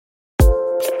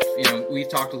we've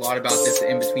talked a lot about this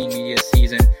in between media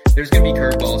season. There's going to be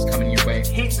curveballs coming your way.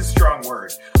 Hate's a strong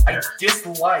word. I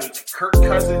dislike Kirk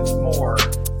Cousins more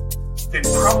than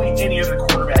probably any other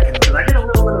quarterback. And I get a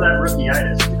little bit of that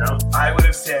rookie-itis, I would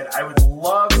have said, I would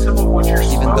love some of what you're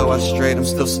Even though I strayed, I'm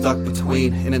still stuck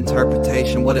between an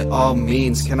interpretation, what it all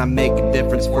means. Can I make a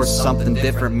difference for something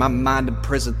different? My mind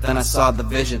imprisoned, then I saw the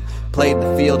vision. Played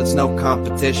the field, it's no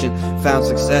competition. Found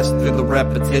success through the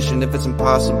repetition. If it's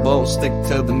impossible, stick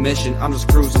to the mission. I'm just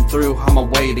cruising through on my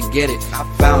way to get it. I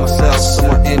found myself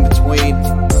somewhere in between.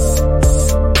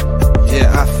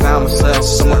 Yeah, I found myself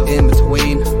somewhere in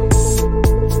between.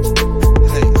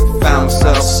 Found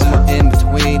myself somewhere in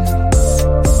between.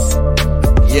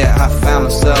 Yeah, I found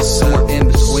myself somewhere in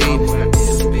between.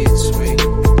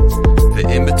 The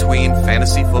In Between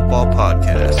Fantasy Football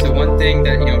Podcast. So one thing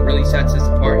that really sets us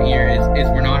apart here is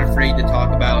we're not afraid to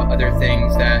talk about other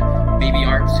things that maybe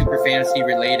aren't super fantasy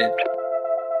related.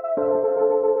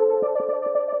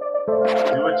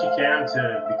 Do what you can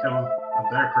to become a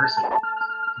better person, to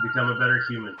become a better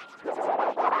human.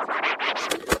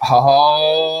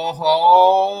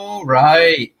 All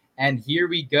right. And here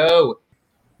we go.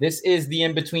 This is the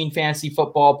In Between Fantasy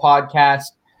Football Podcast.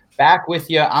 Back with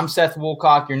you. I'm Seth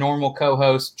Woolcock, your normal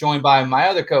co-host, joined by my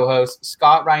other co-host,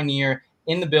 Scott Rainier,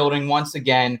 in the building once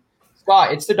again.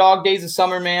 Scott, it's the dog days of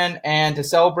summer, man. And to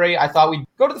celebrate, I thought we'd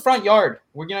go to the front yard.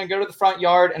 We're going to go to the front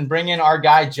yard and bring in our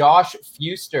guy, Josh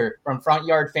Fewster from Front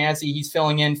Yard Fantasy. He's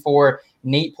filling in for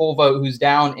Nate Polvote, who's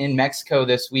down in Mexico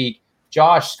this week.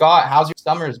 Josh, Scott, how's your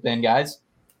summers been, guys?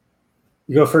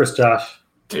 You go first, Josh.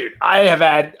 Dude, I have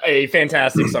had a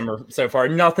fantastic summer so far.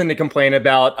 Nothing to complain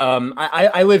about.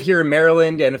 I live here in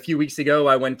Maryland, and a few weeks ago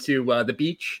I went to the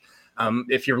beach.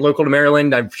 If you're local to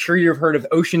Maryland, I'm sure you've heard of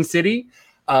Ocean City.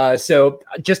 So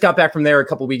I just got back from there a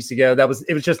couple weeks ago. It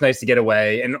was just nice to get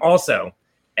away. And also,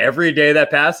 every day that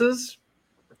passes,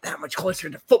 we're that much closer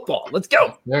to football. Let's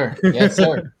go. Sure. Yes,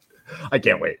 sir. I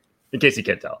can't wait, in case you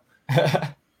can't tell.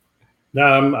 No,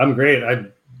 I'm great.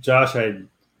 Josh,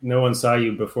 no one saw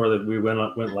you before that we went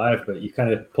live, but you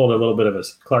kind of pulled a little bit of a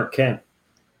Clark Kent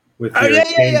with your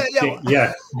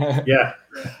yeah.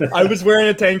 I was wearing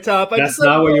a tank top. That's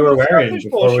not what you were wearing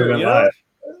before we went live.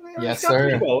 Yes, sir.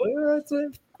 It felt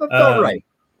right.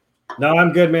 No,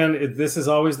 I'm good, man. This is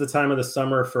always the time of the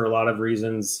summer for a lot of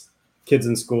reasons. Kids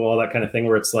in school, all that kind of thing,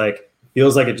 where it's like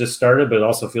feels like it just started, but it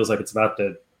also feels like it's about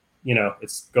to,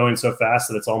 it's going so fast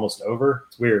that it's almost over.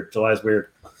 It's weird. July's weird,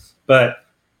 but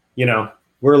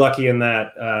we're lucky in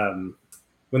that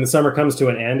when the summer comes to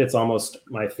an end, it's almost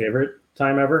my favorite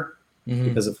time ever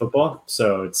because of football.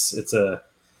 So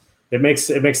it makes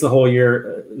the whole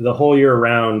year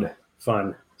round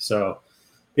fun. So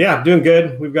yeah, doing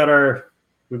good. We've got our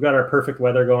perfect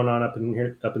weather going on up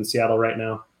in Seattle right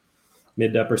now,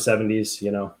 mid to upper 70s.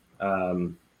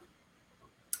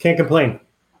 Can't complain.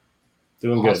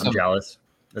 Doing Awesome. good. I'm jealous.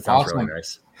 That sounds Awesome. really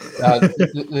nice.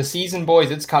 The season, boys,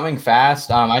 it's coming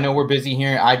fast. I know we're busy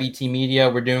here at IBT Media.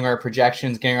 We're doing our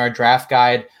projections, getting our draft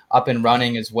guide up and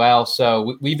running as well.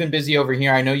 So we've been busy over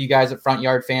here. I know you guys at Front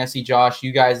Yard Fantasy, Josh,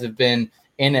 you guys have been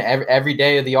in every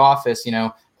day of the office,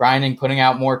 grinding, putting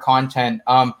out more content.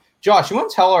 Josh, you want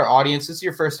to tell our audience, this is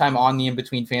your first time on the In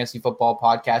Between Fantasy Football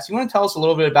Podcast. You want to tell us a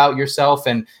little bit about yourself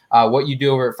and what you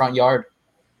do over at Front Yard?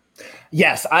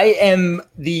 Yes, I am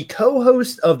the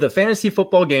co-host of the Fantasy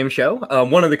Football Game Show,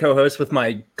 one of the co-hosts with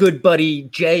my good buddy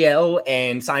JL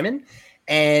and Simon,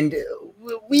 and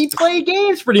we play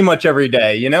games pretty much every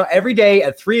day. Every day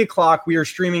at 3:00, we are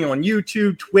streaming on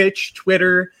YouTube, Twitch,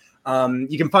 Twitter.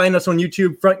 You can find us on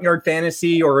YouTube, Front Yard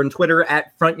Fantasy, or on Twitter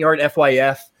at Front Yard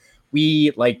FYF.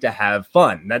 We like to have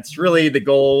fun. That's really the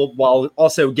goal, while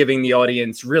also giving the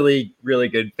audience really, really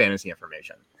good fantasy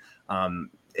information.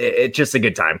 It's just a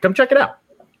good time. Come check it out.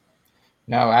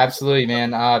 No, absolutely,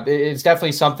 man. It's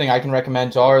definitely something I can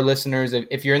recommend to all our listeners.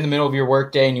 If you're in the middle of your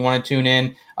workday and you want to tune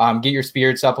in, get your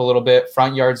spirits up a little bit,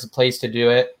 Front Yard's the place to do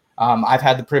it. I've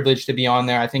had the privilege to be on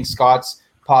there. I think Scott's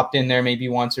popped in there maybe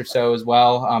once or so as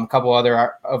well. A couple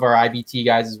other of our IBT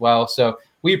guys as well. So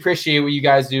we appreciate what you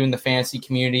guys do in the fantasy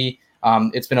community.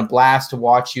 It's been a blast to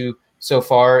watch you so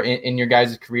far in your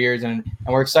guys' careers, and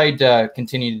we're excited to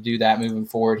continue to do that moving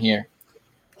forward here.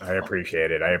 I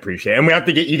appreciate it. And we have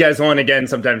to get you guys on again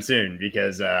sometime soon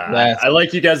because I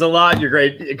like you guys a lot. You're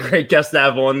great guest to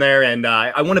have on there, and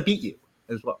I want to beat you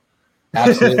as well.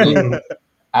 Absolutely.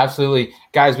 Absolutely.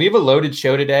 Guys, we have a loaded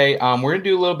show today. We're going to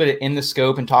do a little bit of In the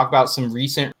Scope and talk about some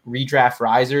recent redraft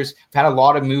risers. We've had a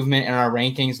lot of movement in our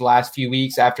rankings the last few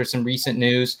weeks after some recent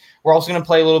news. We're also going to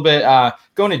play a little bit,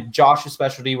 going to Josh's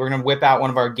specialty. We're going to whip out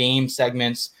one of our game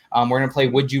segments. We're going to play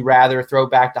Would You Rather, throw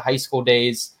back to high school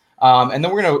days. And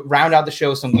then we're going to round out the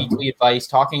show with some weekly advice,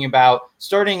 talking about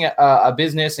starting a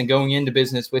business and going into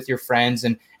business with your friends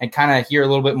and kind of hear a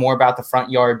little bit more about the front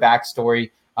yard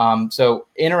backstory. So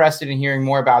interested in hearing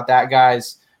more about that,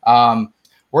 guys.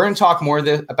 We're going to talk more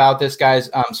about this, guys,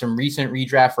 some recent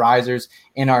redraft risers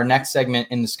in our next segment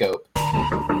in the scope.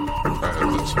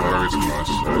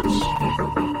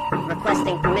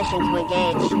 Requesting permission to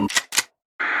engage.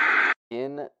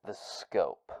 In the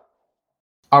scope.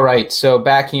 All right, so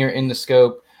back here in the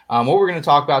scope, what we're going to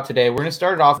talk about today, we're going to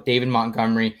start it off with David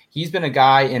Montgomery. He's been a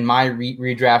guy in my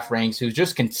redraft ranks who's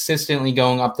just consistently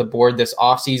going up the board this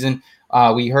offseason.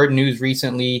 We heard news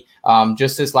recently,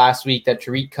 just this last week, that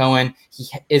Tariq Cohen, he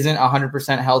isn't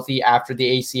 100% healthy after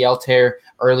the ACL tear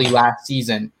early last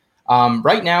season.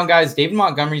 Right now, guys, David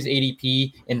Montgomery's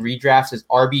ADP in redrafts is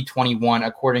RB21,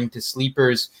 according to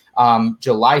Sleeper's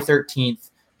July 13th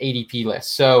ADP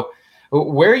list. So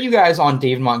where are you guys on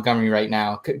David Montgomery right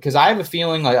now? Because I have a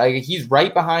feeling like he's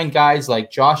right behind guys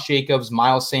like Josh Jacobs,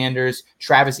 Miles Sanders,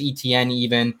 Travis Etienne,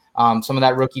 even some of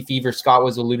that rookie fever Scott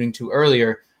was alluding to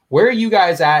earlier. Where are you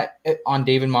guys at on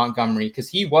David Montgomery? Because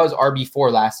he was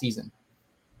RB4 last season.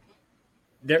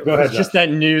 There was just that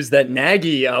news that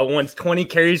Nagy wants 20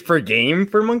 carries per game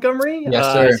for Montgomery. Yes,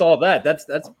 sir. I saw that.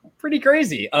 That's pretty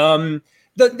crazy.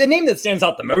 The name that stands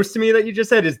out the most to me that you just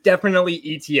said is definitely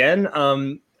Etienne.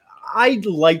 I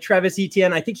like Travis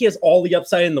Etienne. I think he has all the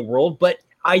upside in the world, but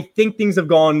I think things have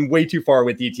gone way too far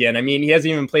with Etienne. I mean, he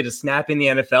hasn't even played a snap in the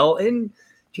NFL, and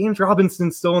James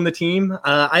Robinson's still on the team.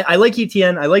 I like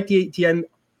Etienne. I like the Etienne.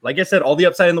 Like I said, all the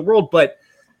upside in the world, but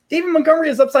David Montgomery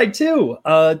has upside too.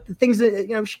 The things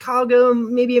that, Chicago,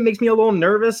 maybe it makes me a little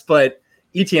nervous, but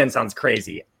Etienne sounds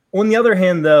crazy. On the other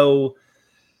hand, though,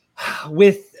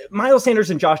 with Miles Sanders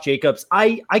and Josh Jacobs,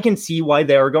 I can see why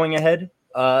they are going ahead.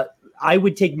 I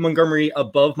would take Montgomery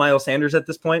above Miles Sanders at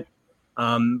this point.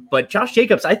 But Josh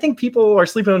Jacobs, I think people are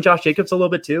sleeping on Josh Jacobs a little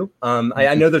bit too.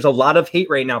 I know there's a lot of hate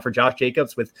right now for Josh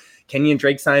Jacobs with Kenyon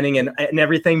Drake signing and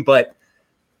everything, but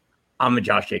I'm a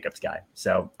Josh Jacobs guy.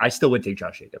 So I still would take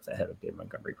Josh Jacobs ahead of David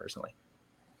Montgomery personally.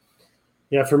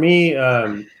 Yeah, for me,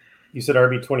 you said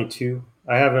RB22.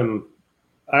 I have him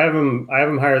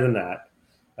higher than that.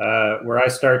 Where I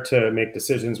start to make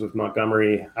decisions with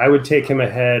Montgomery, I would take him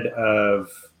ahead of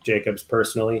Jacobs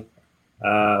personally.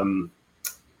 And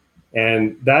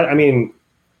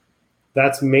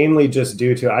that's mainly just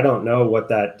due to, I don't know what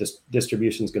that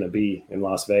distribution is going to be in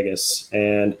Las Vegas.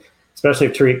 And especially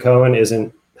if Tariq Cohen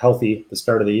isn't healthy at the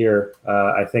start of the year,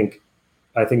 I think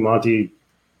Monty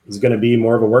is going to be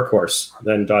more of a workhorse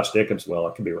than Josh Jacobs will.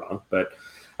 I could be wrong, but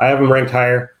I have him ranked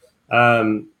higher.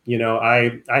 I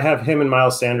have him and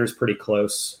Miles Sanders pretty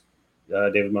close.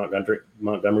 David Montgomery.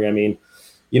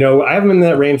 I have him in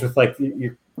that range with like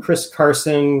your Chris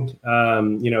Carson.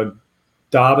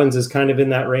 Dobbins is kind of in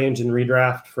that range in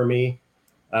redraft for me.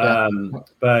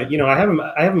 But I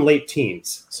have him late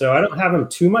teens, so I don't have him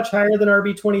too much higher than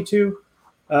RB22.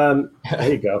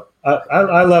 There you go.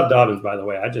 I love Dobbins, by the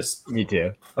way. Me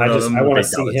too. I want to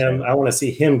see him. Fan. I want to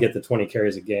see him get the 20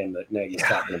 carries a game that Nagy's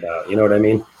talking about. You know what I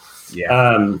mean? Yeah.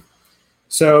 I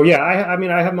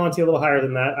have Monty a little higher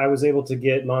than that. I was able to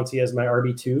get Monty as my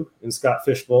RB2 in Scott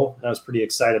Fishbowl. I was pretty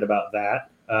excited about that.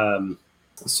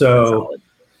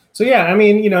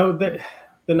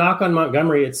 The knock on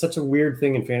Montgomery, it's such a weird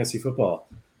thing in fantasy football.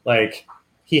 Like,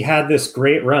 he had this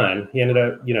great run. He ended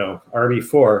up,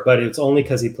 RB4, but it's only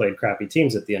because he played crappy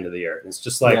teams at the end of the year. And it's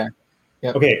just like,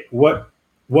 okay, what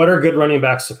are good running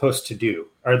backs supposed to do?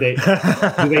 Do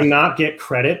they not get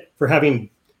credit for having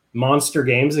monster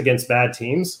games against bad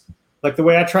teams? Like, the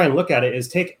way I try and look at it is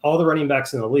take all the running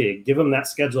backs in the league, give them that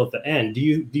schedule at the end.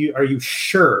 Are you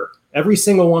sure every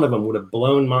single one of them would have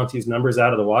blown Monty's numbers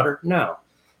out of the water? No.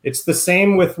 It's the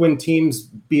same with when teams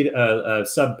beat a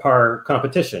subpar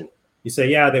competition. You say,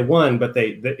 yeah, they won, but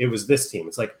it was this team.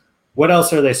 It's like, what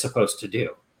else are they supposed to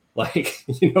do? Like,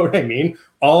 you know what I mean?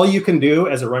 All you can do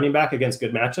as a running back against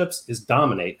good matchups is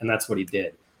dominate, and that's what he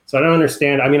did. So I don't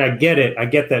understand. I mean, I get it. I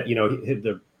get that,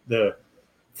 the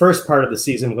first part of the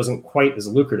season wasn't quite as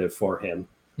lucrative for him.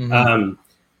 Mm-hmm.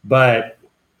 But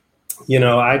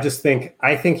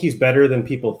I think he's better than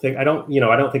people think. I don't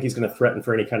think he's going to threaten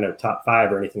for any kind of top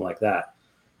 5 or anything like that.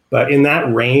 But in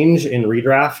that range in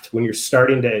redraft, when you're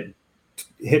starting to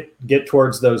get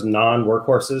towards those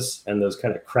non-workhorses and those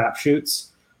kind of crapshoots,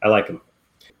 I like him.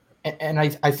 And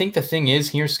I think the thing is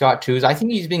here, Scott, too, is I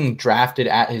think he's being drafted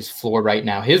at his floor right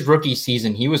now. His rookie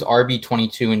season, he was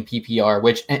RB22 in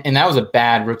PPR, and that was a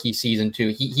bad rookie season, too.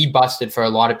 He busted for a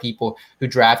lot of people who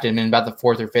drafted him in about the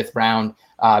 4th or 5th round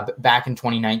back in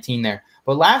 2019 there.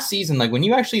 But last season, like when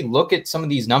you actually look at some of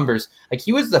these numbers, like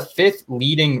he was the 5th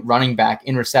leading running back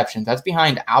in receptions. That's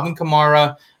behind Alvin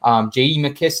Kamara, J.D.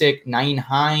 McKissick, Nyheim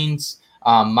Hines,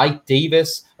 Mike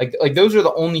Davis. Like those are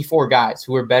the only 4 guys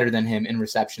who are better than him in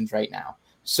receptions right now.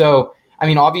 So, I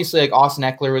mean, obviously, like Austin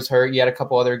Eckler was hurt. You had a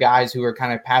couple other guys who were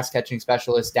kind of pass catching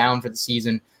specialists down for the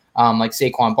season, like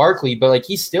Saquon Barkley. But like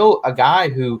he's still a guy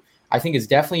who I think is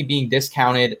definitely being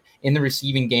discounted in the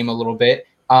receiving game a little bit.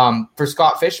 For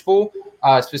Scott Fishbowl,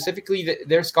 specifically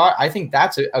there, Scott, I think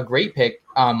that's a great pick.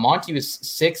 Monty was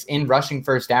 6th in rushing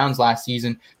first downs last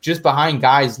season, just behind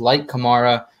guys like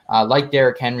Kamara, like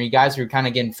Derrick Henry, guys who are kind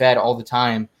of getting fed all the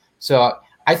time. So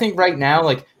I think right now,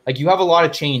 like you have a lot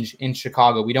of change in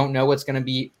Chicago. We don't know what's going to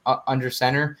be under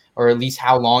center, or at least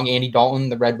how long Andy Dalton,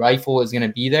 the Red Rifle, is going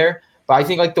to be there. But I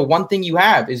think like the one thing you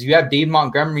have is you have David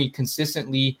Montgomery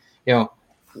consistently,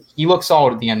 he looks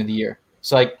solid at the end of the year.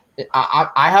 So like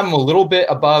I have him a little bit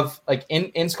above, like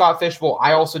in Scott Fishbowl.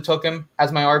 I also took him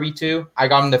as my RB2. I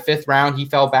got him the 5th round. He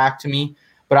fell back to me,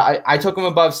 but I took him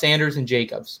above Sanders and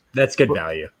Jacobs. That's good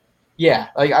value. Yeah.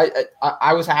 Like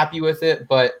I was happy with it,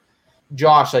 but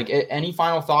Josh, like any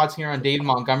final thoughts here on David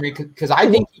Montgomery? Because I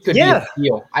think he could be a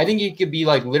steal. I think he could be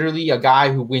like literally a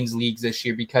guy who wins leagues this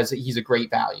year because he's a great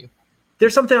value.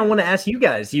 There's something I want to ask you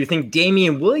guys. Do you think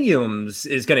Damian Williams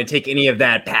is going to take any of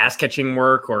that pass catching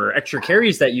work or extra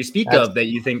carries that you speak of that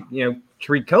you think,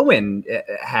 Tariq Cohen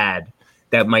had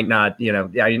that might not,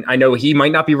 I know he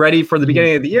might not be ready for the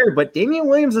beginning of the year, but Damian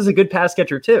Williams is a good pass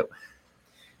catcher too.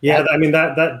 Yeah, I mean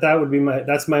that would be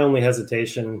that's my only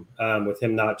hesitation with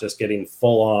him not just getting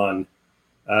full on,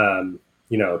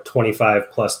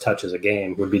 25 plus touches a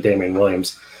game would be Damian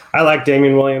Williams. I like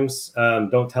Damian Williams.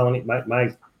 Don't tell any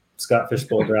my Scott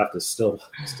Fishbowl draft is still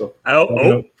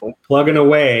plugging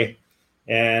away,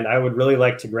 and I would really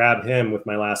like to grab him with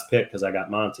my last pick because I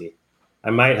got Monty. I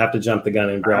might have to jump the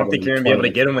gun and grab him. I don't think you're going to be able to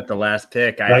get him with the last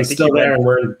pick. I'm still there, and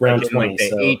we're in round 20.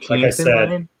 So, like I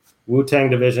said,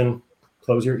 Wu-Tang division,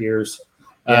 close your ears.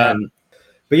 Yeah.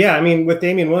 But yeah, I mean, with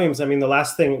Damian Williams, I mean, the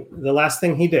last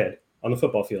thing he did on the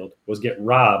football field was get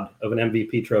robbed of an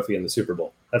MVP trophy in the Super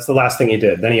Bowl. That's the last thing he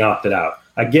did. Then he opted out.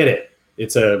 I get it.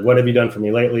 It's what have you done for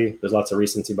me lately? There's lots of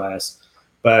recency bias,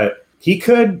 but he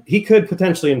could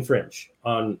potentially infringe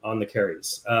on the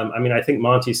carries. I mean, I think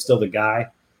Monty's still the guy.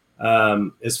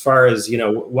 As far as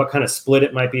what kind of split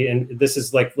it might be, and this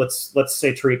is like let's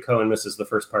say Tariq Cohen misses the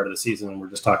first part of the season, and we're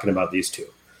just talking about these two.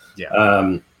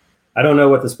 Yeah. I don't know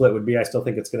what the split would be. I still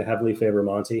think it's going to heavily favor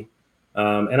Monty.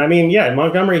 And I mean, yeah,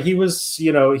 Montgomery, he was, he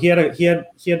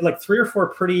had like 3 or 4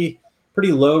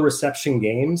 pretty low reception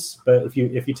games, but if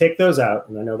you take those out,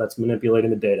 and I know that's manipulating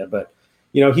the data, but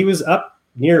he was up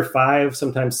near 5,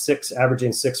 sometimes 6,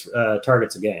 averaging 6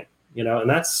 targets a game. And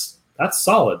that's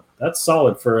solid. That's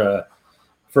solid for a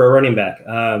running back.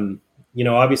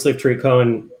 Obviously if Tariq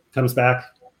Cohen comes back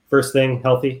first thing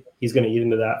healthy, he's going to eat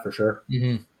into that for sure.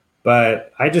 Mm-hmm.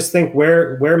 But I just think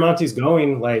where Monty's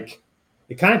going, like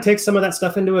it kind of takes some of that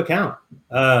stuff into account.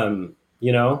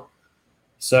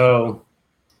 So.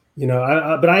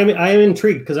 But I am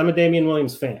intrigued because I'm a Damian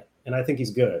Williams fan, and I think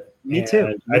he's good. Me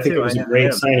too. I think it was a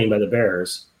great signing by the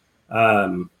Bears.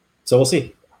 So we'll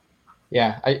see.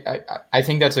 Yeah, I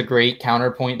think that's a great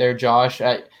counterpoint there, Josh.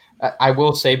 I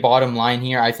will say bottom line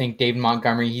here, I think David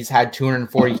Montgomery, he's had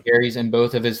 240 carries in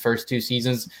both of his first 2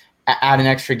 seasons. Add an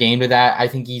extra game to that, I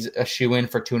think he's a shoe-in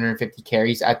for 250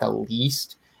 carries at the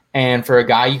least. And for a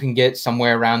guy you can get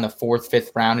somewhere around the 4th,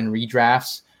 5th round in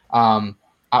redrafts, I'm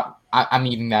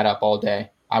eating that up all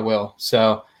day. I will.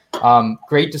 So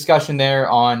great discussion there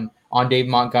on Dave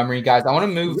Montgomery, guys. I want to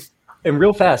move. And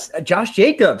real fast, Josh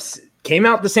Jacobs came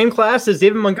out the same class as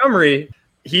David Montgomery.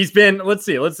 He's been, let's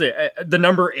see, the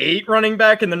number 8 running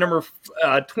back and the number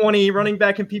 20 running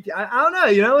back in PP. I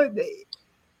don't know,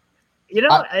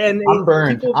 and I'm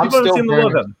burned. People I'm still seem to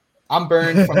love burned. him. I'm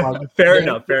burned from like fair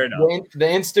enough. The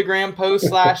Instagram post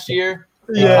last year.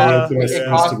 It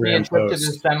cost me a trip to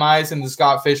the semis in the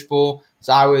Scott Fishbowl,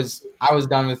 so I was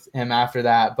done with him after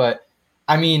that. But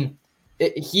I mean,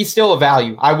 he's still a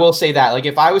value. I will say that. Like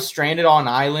if I was stranded on an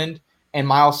island and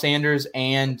Miles Sanders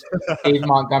and Dave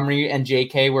Montgomery and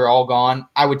JK were all gone,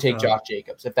 I would take Josh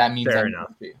Jacobs if that means anything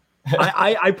to you.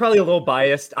 I'm probably a little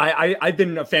biased. I've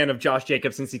been a fan of Josh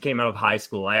Jacobs since he came out of high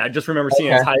school. I just remember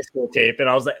seeing his high school tape, and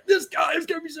I was like, "This guy is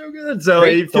gonna be so good." So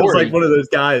he feels like one of those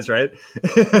guys, right?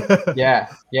 yeah,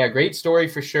 great story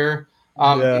for sure.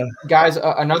 Guys,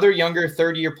 another younger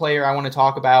third-year player I want to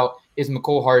talk about is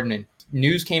McCole Hardman.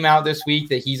 News came out this week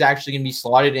that he's actually going to be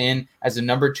slotted in as the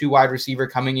number 2 wide receiver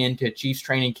coming into Chiefs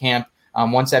training camp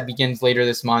once that begins later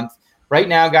this month. Right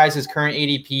now, guys, his current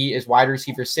ADP is wide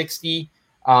receiver 60.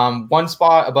 one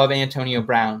spot above Antonio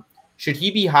Brown. Should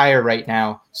he be higher right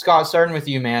now? Scott, starting with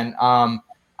you, man.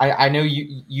 I know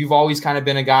you've always kind of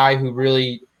been a guy who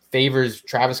really favors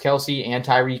Travis Kelce and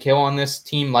Tyreek Hill on this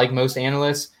team, like most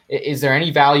analysts. Is there any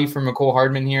value for McCole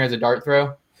Hardman here as a dart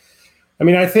throw? I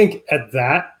mean, I think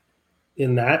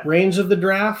in that range of the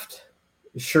draft,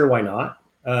 sure, why not?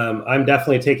 I'm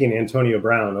definitely taking Antonio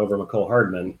Brown over McCole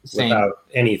Hardman without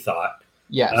any thought.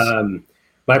 Yes.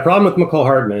 My problem with McCole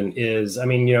Hardman is, I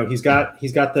mean, he's got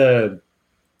the,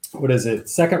 what is it?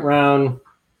 Second round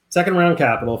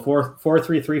capital, 4.3,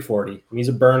 340. And he's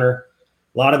a burner.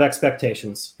 A lot of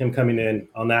expectations, him coming in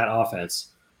on that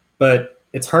offense. But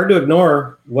it's hard to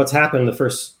ignore what's happened the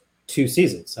first 2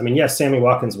 seasons. I mean, yes, Sammy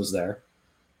Watkins was there.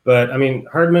 But I mean,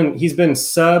 Hardman, he's been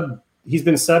sub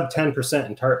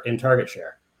 10% in target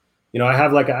share. I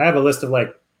have a list of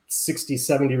like 60,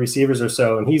 70 receivers or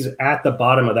so, and he's at the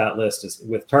bottom of that list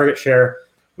with target share,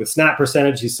 with snap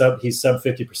percentage, he's sub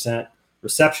 50%,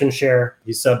 reception share,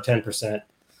 he's sub 10%.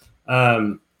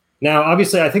 Now,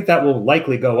 obviously, I think that will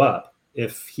likely go up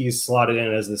if he's slotted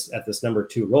in at this number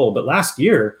 2 role. But last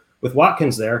year with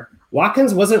Watkins there,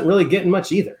 Watkins wasn't really getting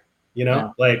much either.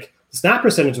 Like the snap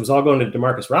percentage was all going to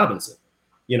Demarcus Robinson.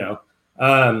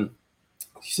 I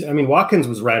mean, Watkins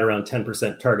was right around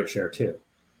 10% target share too.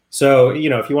 So,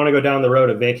 if you want to go down the road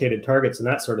of vacated targets and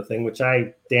that sort of thing, which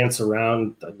I dance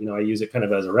around, I use it kind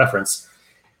of as a reference.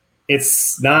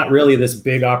 It's not really this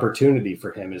big opportunity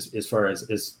for him as far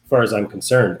as I'm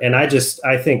concerned. And I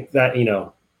think that,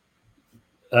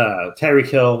 Tyreek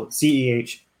Hill,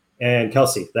 CEH, and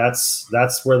Kelce,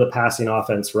 that's where the passing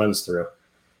offense runs through.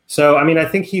 So, I mean, I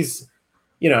think he's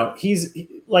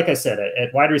like I said,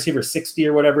 at wide receiver 60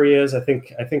 or whatever he is. I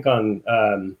think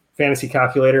on Fantasy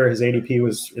Calculator, his ADP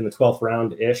was in the 12th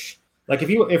round ish. Like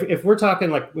if we're talking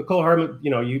like McCole Hardman,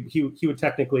 he would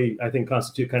technically, I think,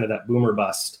 constitute kind of that boomer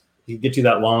bust. He could get you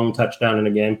that long touchdown in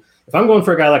a game. If I'm going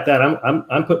for a guy like that,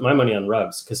 I'm putting my money on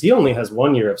Ruggs because he only has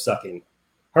 1 year of sucking.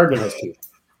 Hardman has 2.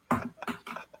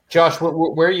 Josh,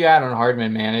 where are you at on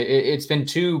Hardman, man? It's been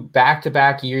 2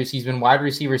 back-to-back years. He's been wide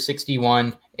receiver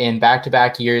 61 in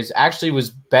back-to-back years. Actually was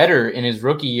better in his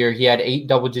rookie year. He had 8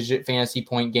 double-digit fantasy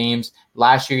point games.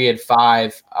 Last year he had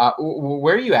 5.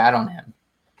 Where are you at on him?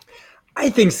 I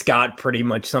think Scott pretty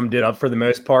much summed it up for the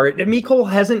most part. Mecole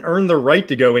hasn't earned the right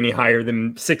to go any higher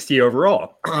than 60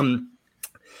 overall.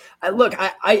 I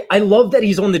love that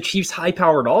he's on the Chiefs'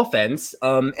 high-powered offense,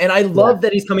 and I love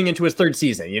that he's coming into his 3rd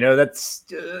season. That's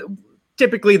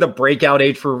typically the breakout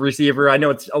age for a receiver. I know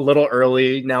it's a little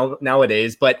early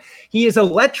nowadays, but he is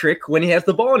electric when he has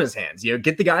the ball in his hands.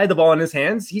 Get the guy the ball in his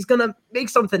hands, he's going to make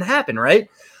something happen, right?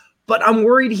 But I'm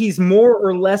worried he's more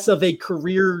or less of a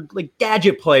career like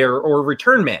gadget player or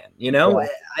return man.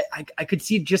 I could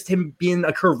see just him being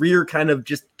a career kind of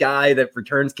just guy that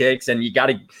returns kicks, and you got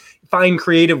to find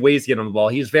creative ways to get him the ball.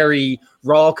 He's very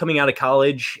raw coming out of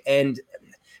college, and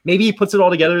maybe he puts it all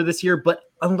together this year. But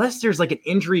unless there's like an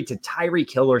injury to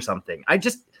Tyreek Hill or something, I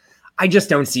just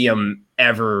don't see him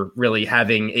ever really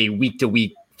having a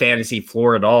week-to-week fantasy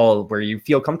floor at all where you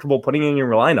feel comfortable putting in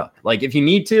your lineup. Like if you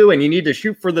need to and you need to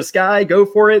shoot for the sky, go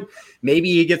for it.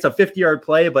 Maybe he gets a 50-yard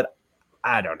play, but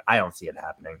I don't see it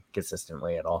happening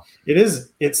consistently at all.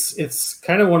 It's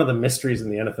kind of one of the mysteries in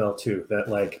the NFL too, that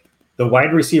like the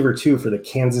wide receiver 2 for the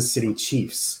Kansas City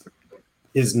Chiefs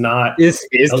is not a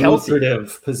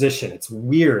lucrative position. It's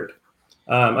weird.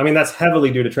 I mean, that's heavily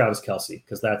due to Travis Kelce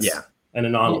because that's an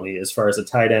anomaly as far as a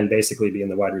tight end basically being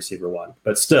the wide receiver 1,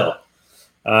 but still.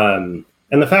 And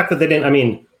the fact that they didn't, I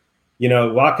mean,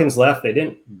 Watkins left, they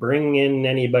didn't bring in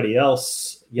anybody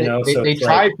else, They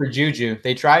tried for Juju.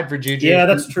 They tried for Juju. Yeah,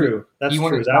 that's true. That's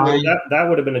true. That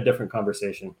would have been a different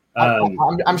conversation.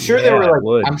 I'm sure they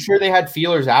were I'm sure they had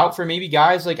feelers out for maybe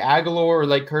guys like Aguilar or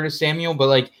like Curtis Samuel, but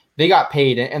like they got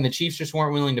paid and the Chiefs just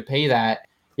weren't willing to pay that.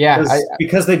 Yeah.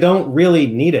 Because they don't really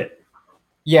need it.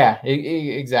 Yeah,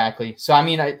 exactly. So, I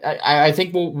mean, I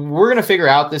think we're going to figure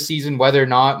out this season whether or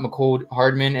not McCole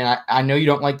Hardman, and I know you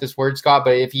don't like this word, Scott,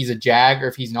 but if he's a Jag or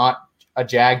if he's not a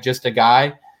Jag, just a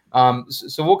guy.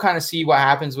 So we'll kind of see what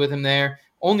happens with him there.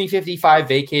 Only 55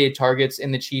 vacated targets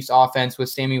in the Chiefs offense with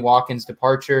Sammy Watkins'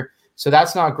 departure. So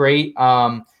that's not great.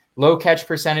 Low catch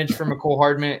percentage for McCole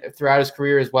Hardman throughout his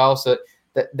career as well. So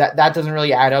that doesn't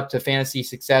really add up to fantasy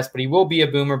success, but he will be a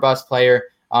boomer bust player.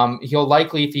 He'll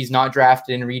likely, if he's not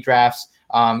drafted in redrafts,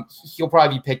 he'll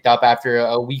probably be picked up after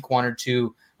a week 1 or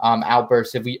 2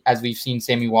 outburst as we've seen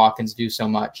Sammy Watkins do so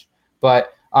much.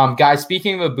 But guys,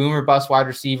 speaking of a boomer bust wide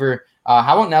receiver,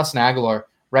 how about Nelson Aguilar?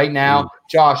 Right now,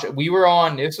 Josh, we were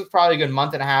on, this was probably a good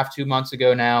month and a half, 2 months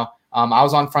ago now. I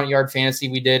was on Front Yard Fantasy.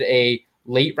 We did a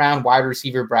late round wide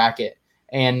receiver bracket.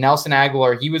 And Nelson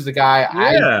Aguilar, he was the guy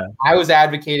I was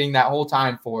advocating that whole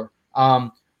time for.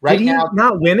 Right did he now,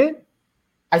 not win it?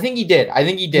 I think he did.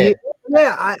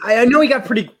 Yeah, I know he did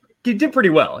pretty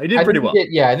well. He did pretty well.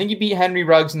 I think he beat Henry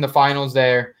Ruggs in the finals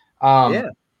there.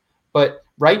 But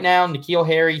right now, N'Keal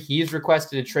Harry, he's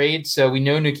requested a trade. So we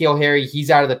know N'Keal Harry,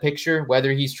 he's out of the picture,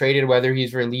 whether he's traded, whether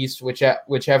he's released,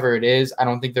 whichever it is. I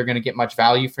don't think they're going to get much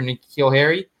value for N'Keal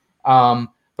Harry.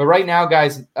 But right now,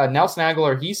 guys, Nelson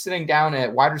Aguilar, he's sitting down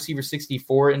at wide receiver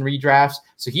 64 in redrafts.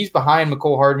 So he's behind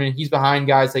McCole Hardman. He's behind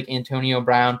guys like Antonio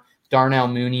Brown, Darnell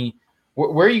Mooney.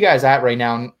 Where are you guys at right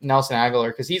now, Nelson Aguilar?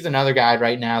 Because he's another guy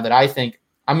right now that I think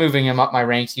I'm moving him up my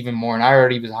ranks even more, and I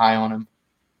already was high on him.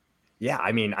 Yeah,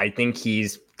 I mean, I think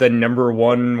he's the number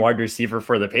one wide receiver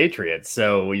for the Patriots.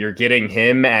 So you're getting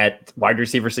him at wide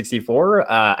receiver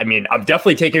 64. I mean, I'm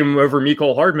definitely taking him over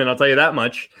McCole Hardman. I'll tell you that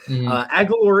much.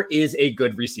 Aguilar is a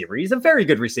good receiver. He's a very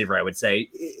good receiver, I would say.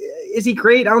 Is he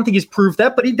great? I don't think he's proved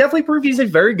that, but he definitely proved he's a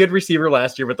very good receiver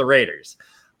last year with the Raiders.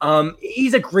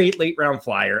 He's a great late round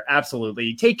flyer.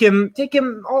 Absolutely. Take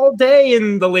him all day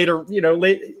in the later,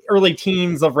 early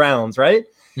teens of rounds. Right.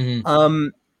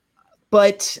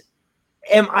 But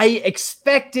am I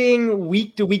expecting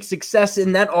week to week success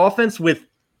in that offense with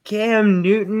Cam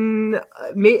Newton?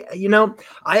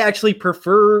 I actually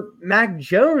prefer Mac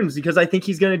Jones because I think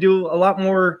he's going to do a lot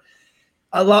more.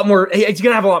 He's going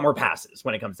to have a lot more passes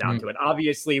when it comes down to it.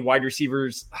 Obviously, wide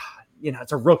receivers,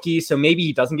 it's a rookie, so maybe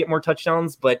he doesn't get more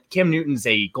touchdowns, but Cam Newton's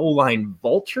a goal line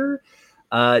vulture.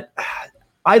 I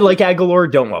like Aguilar,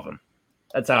 don't love him.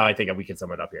 That's how I think we can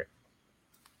sum it up here.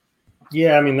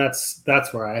 Yeah, I mean that's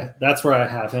where I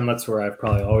have him. That's where I've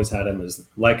probably always had him, is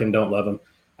like and don't love him.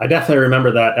 I definitely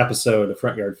remember that episode of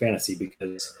Front Yard Fantasy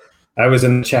because I was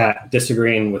in the chat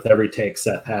disagreeing with every take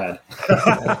Seth had.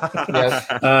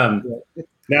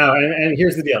 Now, and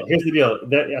here's the deal.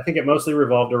 That I think it mostly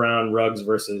revolved around Ruggs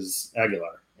versus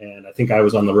Aguilar, and I think I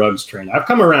was on the Ruggs train. I've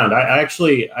come around.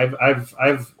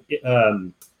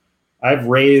 I've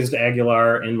raised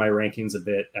Aguilar in my rankings a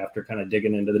bit after kind of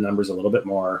digging into the numbers a little bit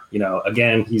more.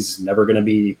 Again, he's never going to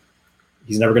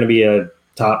be a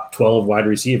top 12 wide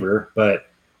receiver, but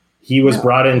he was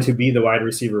brought in to be the wide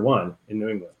receiver one in New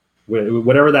England.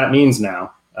 Whatever that means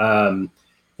now,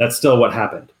 that's still what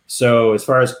happened. So as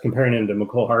far as comparing him to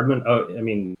McCole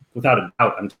Hardman, without a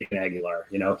doubt, I'm taking Aguilar.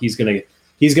 He's gonna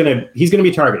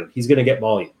be targeted. He's gonna get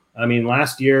volume. I mean,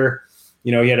 last year,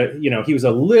 he was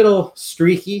a little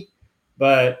streaky.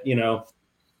 But,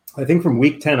 I think from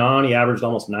week 10 on, he averaged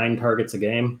almost 9 targets a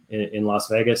game in Las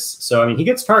Vegas. So, I mean, he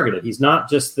gets targeted. He's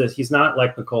not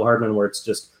like McCole Hardman where it's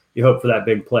just you hope for that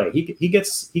big play. He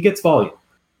gets volume.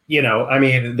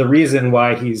 The reason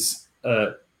why he's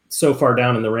so far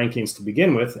down in the rankings to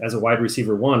begin with as a wide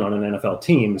receiver one on an NFL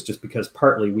team is just because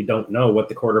partly we don't know what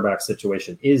the quarterback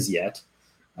situation is yet.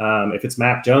 If it's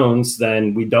Mac Jones,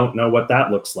 then we don't know what that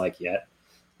looks like yet.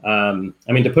 To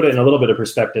put it in a little bit of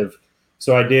perspective,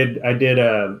 so I did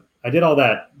all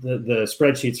that, the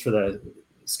spreadsheets for the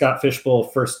Scott Fishbowl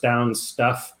first down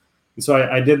stuff. And so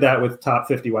I did that with top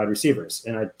 50 wide receivers.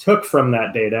 And I took from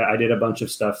that data, I did a bunch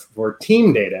of stuff for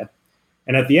team data.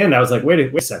 And at the end, I was like, wait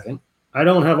a second. I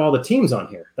don't have all the teams on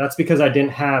here. That's because I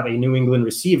didn't have a New England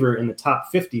receiver in the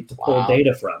top 50 to pull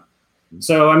data from.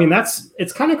 So,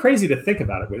 it's kind of crazy to think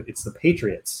about it. It's the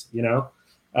Patriots,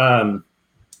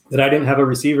 that I didn't have a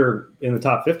receiver in the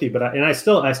top 50, but I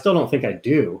still don't think I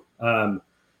do. I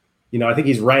think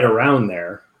he's right around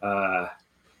there.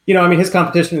 His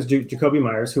competition is Jacoby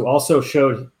Myers, who also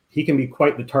showed he can be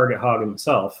quite the target hog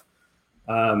himself.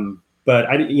 But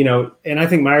I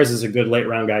think Myers is a good late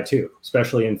round guy too,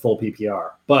 especially in full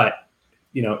PPR. But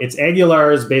it's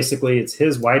Aguilar's basically it's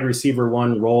his wide receiver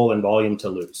one role and volume to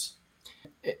lose.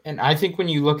 And I think when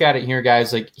you look at it here,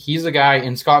 guys, like he's a guy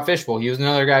in Scott Fishbowl. He was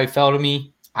another guy who fell to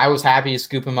me. I was happy to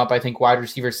scoop him up, I think, wide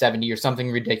receiver 70 or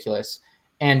something ridiculous.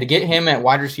 And to get him at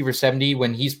wide receiver 70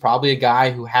 when he's probably a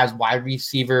guy who has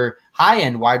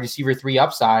high-end wide receiver 3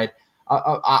 upside,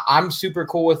 I'm super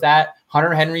cool with that.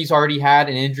 Hunter Henry's already had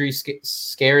an injury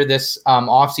scare this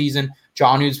offseason.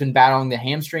 Jonnu's been battling the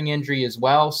hamstring injury as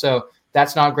well. So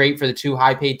that's not great for the 2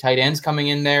 high-paid tight ends coming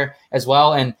in there as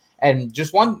well. And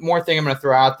just one more thing I'm going to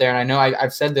throw out there, and I know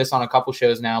I've said this on a couple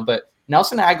shows now, but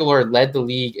Nelson Aguilar led the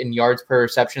league in yards per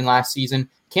reception last season.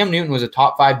 Cam Newton was a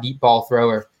top 5 deep ball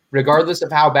thrower, regardless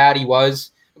of how bad he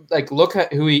was. Like, look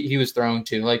at who he was throwing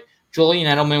to. Like, Julian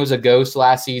Edelman was a ghost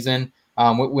last season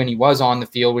when he was on the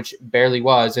field, which barely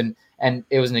was. And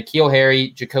it was N'Keal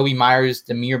Harry, Jacoby Myers,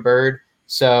 Damiere Byrd.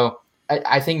 So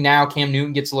I think now Cam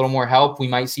Newton gets a little more help. We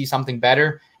might see something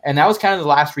better. And that was kind of the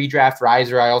last redraft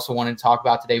riser I also wanted to talk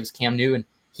about today was Cam Newton.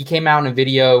 He came out in a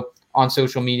video on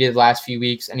social media the last few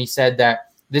weeks, and he said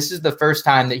that this is the first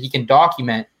time that he can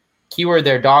document, keyword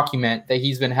there, document, that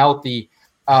he's been healthy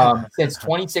since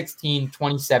 2016,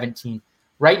 2017.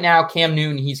 Right now, Cam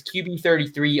Newton, he's QB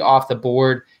 33 off the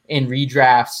board in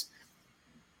redrafts.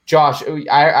 Josh,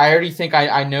 I already think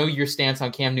I know your stance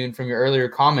on Cam Newton from your earlier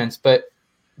comments, but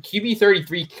QB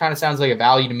 33 kind of sounds like a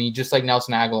value to me, just like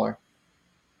Nelson Aguilar.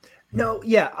 No,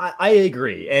 yeah, I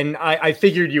agree. And I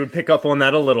figured you would pick up on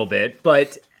that a little bit.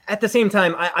 But at the same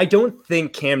time, I don't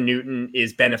think Cam Newton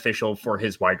is beneficial for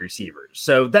his wide receivers.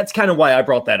 So that's kind of why I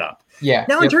brought that up. Yeah.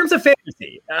 Now, in terms of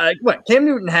fantasy, Cam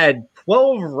Newton had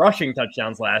 12 rushing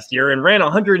touchdowns last year and ran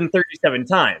 137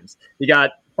 times. He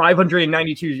got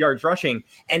 592 yards rushing.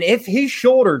 And if his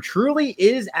shoulder truly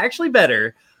is actually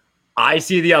better, I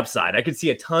see the upside. I could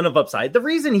see a ton of upside. The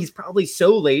reason he's probably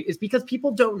so late is because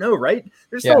people don't know, right?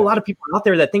 There's still a lot of people out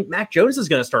there that think Mac Jones is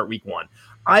going to start week 1.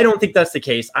 I don't think that's the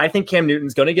case. I think Cam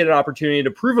Newton's going to get an opportunity to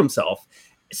prove himself.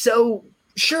 So,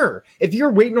 sure, if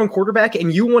you're waiting on quarterback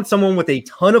and you want someone with a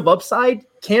ton of upside,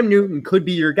 Cam Newton could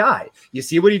be your guy. You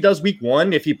see what he does week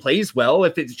 1. If he plays well,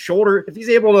 if he's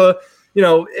able to,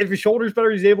 if his shoulder's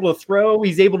better, he's able to throw,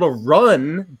 he's able to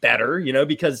run better,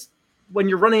 because when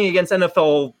you're running against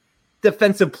NFL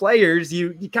defensive players,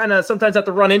 you kind of sometimes have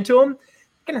to run into them.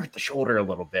 It's going to hurt the shoulder a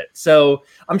little bit. So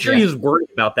I'm sure he was worried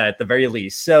about that at the very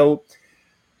least. So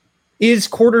is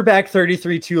quarterback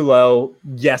 33 too low?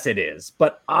 Yes, it is.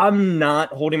 But I'm not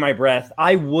holding my breath.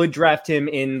 I would draft him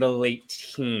in the late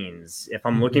teens if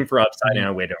I'm looking for upside and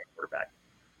a way to quarterback.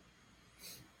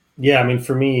 Yeah, I mean,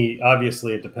 for me,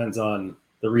 obviously it depends on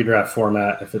the redraft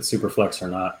format, if it's super flex or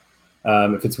not.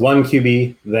 If it's one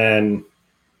QB, then,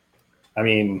 I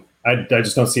mean, I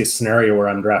just don't see a scenario where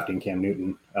I'm drafting Cam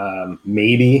Newton.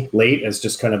 Maybe late as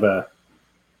just kind of a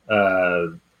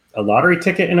lottery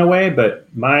ticket in a way, but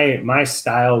my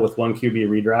style with one QB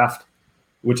redraft,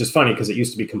 which is funny because it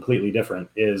used to be completely different,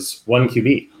 is one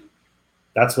QB.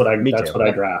 That's what I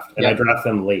draft, and I draft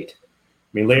them late.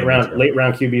 I mean, late round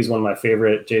QB is one of my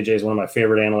favorite. JJ is one of my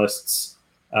favorite analysts,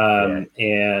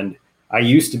 and I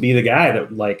used to be the guy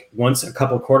that, like, once a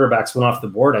couple quarterbacks went off the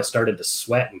board, I started to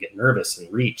sweat and get nervous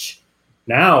and reach.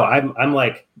 Now I'm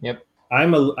like,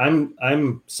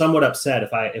 I'm somewhat upset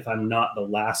if I'm not the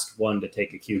last one to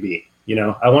take a QB.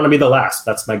 I want to be the last.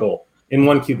 That's my goal in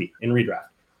one QB in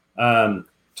redraft.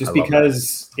 Just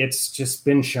because it's just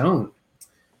been shown.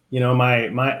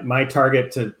 My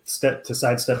target to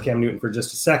sidestep Cam Newton for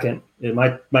just a second.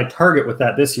 My target with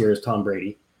that this year is Tom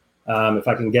Brady. If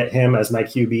I can get him as my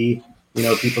QB.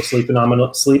 People sleeping on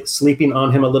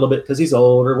him a little bit because he's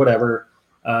old or whatever.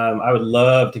 I would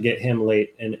love to get him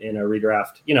late in a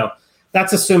redraft.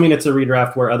 That's assuming it's a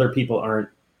redraft where other people aren't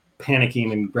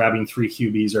panicking and grabbing 3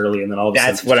 QBs early, and then all of a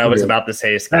sudden. That's what I was about to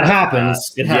say, Scott. That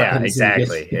happens. It happens. Yeah,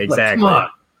 exactly. Like, come on.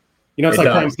 It's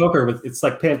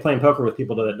like playing poker with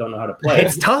people that don't know how to play.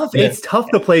 It's tough. Yeah. It's tough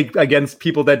to play against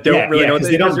people that don't really know.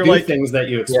 They don't do things that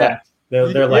you expect.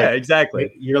 They're like,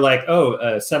 exactly. You're like,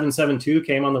 7-7-2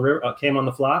 came on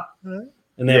the flop, and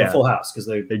they have a full house because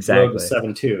they drove the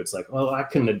 7-2. It's like, well, I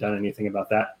couldn't have done anything about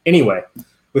that. Anyway,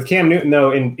 with Cam Newton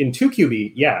though, in 2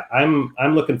 QB,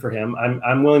 I'm looking for him.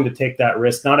 I'm willing to take that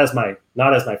risk, not as my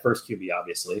first QB,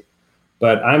 obviously,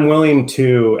 but I'm willing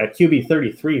to at QB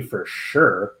 33 for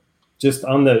sure, just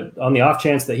on the off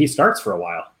chance that he starts for a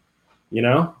while,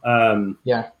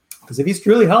 because if he's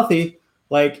truly healthy.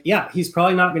 He's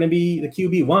probably not going to be the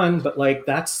QB1, but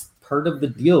that's part of the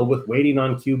deal with waiting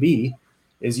on QB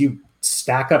is you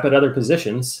stack up at other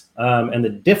positions, and the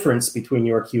difference between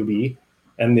your QB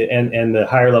and the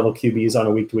higher level QBs on a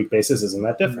week-to-week basis isn't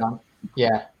that different.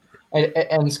 Yeah.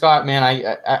 And Scott, man,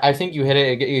 I think you hit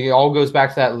it. It all goes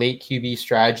back to that late QB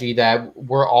strategy that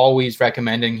we're always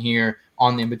recommending here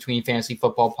on the In Between Fantasy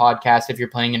Football podcast. If you're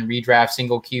playing in redraft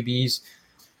single QBs,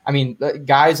 I mean,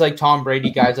 guys like Tom Brady,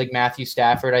 guys like Matthew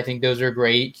Stafford, I think those are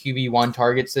great QB1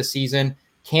 targets this season.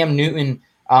 Cam Newton,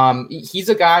 he's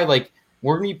a guy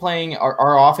we're going to be playing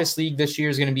our office league this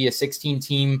year is going to be a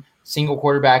 16-team single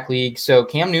quarterback league. So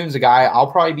Cam Newton's a guy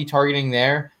I'll probably be targeting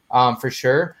there for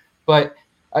sure. But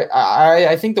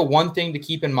I think the one thing to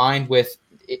keep in mind with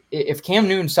if Cam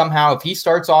Newton somehow, if he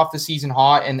starts off the season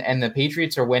hot and the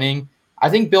Patriots are winning, I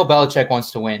think Bill Belichick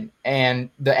wants to win. And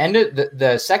the end of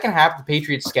the second half of the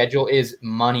Patriots schedule is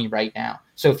money right now.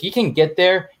 So if he can get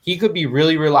there, he could be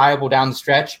really reliable down the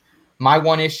stretch. My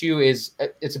one issue is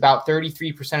it's about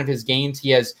 33% of his games.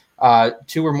 He has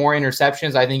 2 or more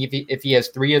interceptions. I think if he has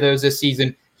 3 of those this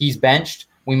season, he's benched.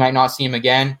 We might not see him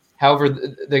again. However,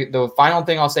 the final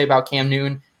thing I'll say about Cam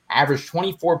Newton, averaged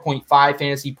 24.5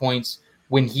 fantasy points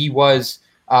when he was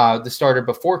the starter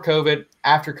before COVID,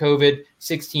 after COVID,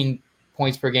 16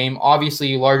 points per game.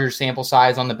 Obviously, larger sample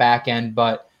size on the back end,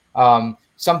 but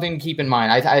something to keep in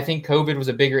mind. I think COVID was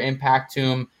a bigger impact to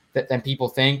him than people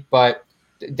think, but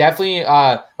definitely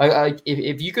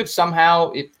if you could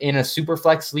somehow in a super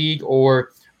flex league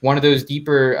or one of those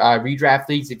deeper redraft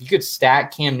leagues, if you could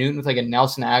stack Cam Newton with like a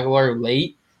Nelson Aguilar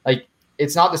late, like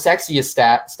it's not the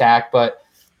sexiest stack, but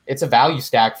it's a value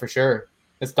stack for sure.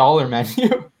 It's dollar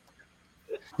menu.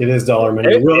 It is dollar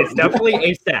menu. It's definitely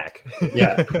a stack.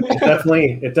 Yeah,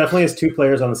 it definitely is 2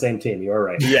 players on the same team. You are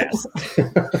right. Yes.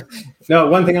 No,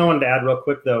 one thing I wanted to add real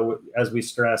quick though, as we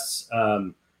stress,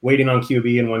 waiting on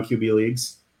QB in 1 QB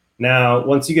leagues. Now,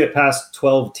 once you get past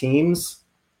 12 teams,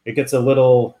 it gets a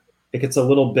little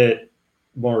bit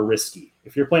more risky.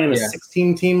 If you're playing a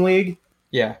 16 team league,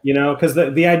 because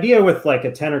the idea with like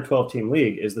a 10 or 12 team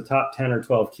league is the top 10 or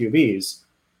 12 QBs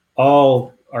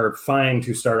all are fine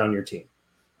to start on your team.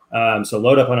 So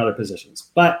load up on other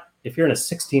positions. But if you're in a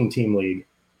 16 team league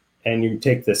and you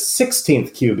take the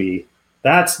 16th QB,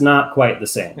 that's not quite the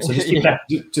same. So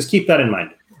just keep that in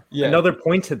mind. Yeah. Another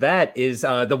point to that is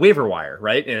the waiver wire,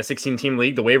 right? In a 16-team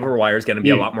league, the waiver wire is going to be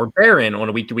a lot more barren on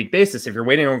a week-to-week basis. If you're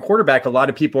waiting on quarterback, a lot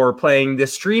of people are playing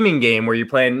this streaming game where you're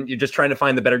just trying to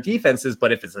find the better defenses.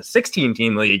 But if it's a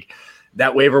 16-team league,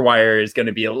 that waiver wire is going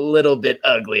to be a little bit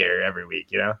uglier every week,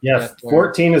 Yeah,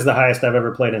 14 is the highest I've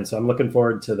ever played in, so I'm looking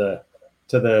forward to the.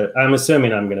 I'm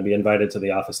assuming I'm going to be invited to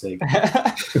the office league.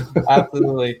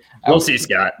 Absolutely. We'll see,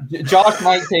 Scott. Josh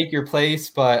might take your place,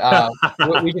 but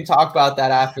we can talk about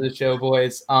that after the show,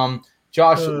 boys.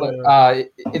 Josh,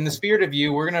 in the spirit of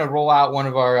you, we're going to roll out one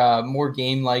of our more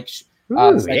game-like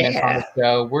segments on the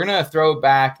show. We're going to throw it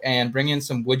back and bring in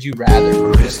some Would You Rather.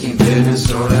 Risking business,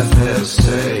 so that they'll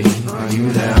say, are you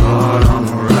that hard on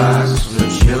the rocks? We're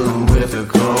chilling with a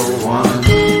cold one,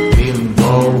 even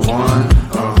bold one.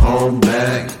 Hold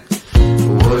back.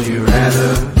 Would you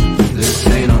rather? This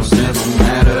ain't no simple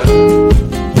matter.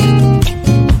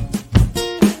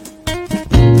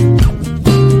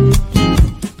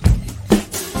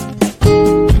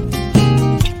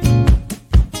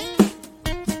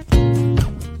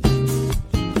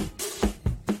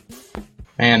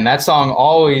 Man, that song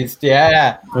always,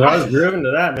 I was grooving to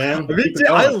that, man.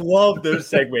 I love those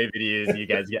segue videos you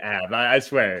guys have. I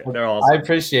swear, they're awesome. I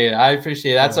appreciate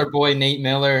it. That's our boy Nate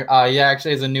Miller. He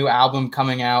actually has a new album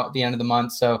coming out at the end of the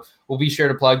month, so we'll be sure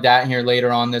to plug that here later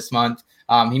on this month.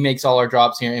 He makes all our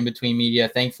drops here in Between Media.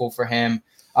 Thankful for him.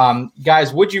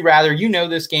 Guys, would you rather? You know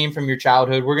this game from your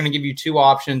childhood. We're going to give you 2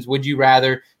 options. Would you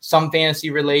rather? Some fantasy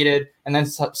related, and then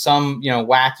some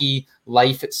wacky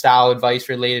lifestyle advice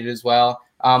related as well.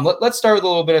 Let's start with a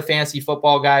little bit of fantasy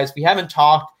football, guys. We haven't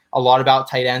talked a lot about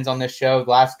tight ends on this show. The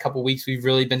last couple of weeks, we've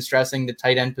really been stressing the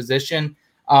tight end position.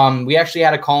 We actually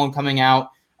had a column coming out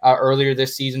earlier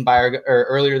this week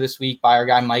by our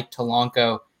guy Mike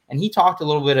Talanco, and he talked a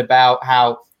little bit about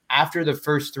how after the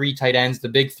first 3 tight ends, the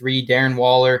big 3, Darren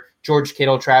Waller, George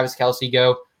Kittle, Travis Kelce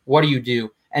go, what do you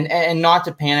do? And not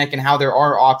to panic, and how there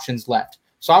are options left.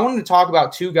 So I wanted to talk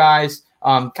about 2 guys,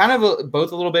 both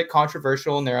a little bit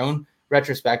controversial in their own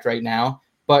retrospect right now,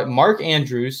 but Mark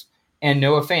Andrews and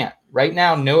Noah Fant. Right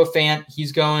now, Noah Fant,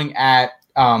 he's going at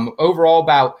overall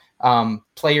about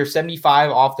player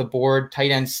 75 off the board,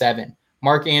 tight end 7.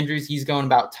 Mark Andrews, he's going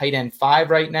about tight end 5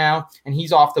 right now, and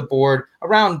he's off the board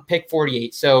around pick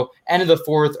 48, so end of the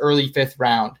 4th, early 5th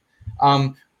round.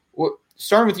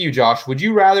 Starting with you, Josh, would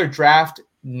you rather draft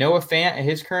Noah Fant at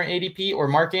his current ADP or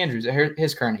Mark Andrews at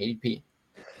his current ADP?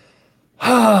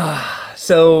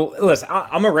 So, listen,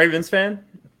 I'm a Ravens fan,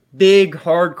 big,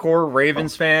 hardcore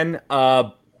Ravens fan,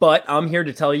 but I'm here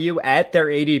to tell you at their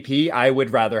ADP, I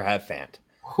would rather have Fant.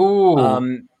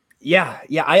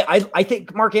 I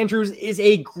think Mark Andrews is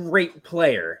a great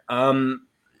player, and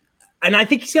I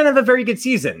think he's going to have a very good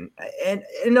season, and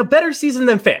a better season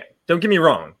than Fant, don't get me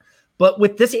wrong. But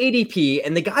with this ADP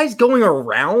and the guys going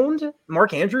around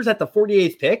Mark Andrews at the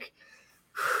 48th pick,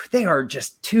 they are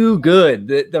just too good.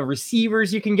 The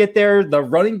receivers you can get there, the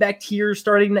running back tier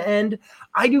starting to end.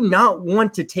 I do not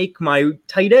want to take my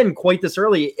tight end quite this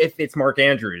early if it's Mark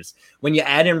Andrews. When you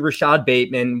add in Rashad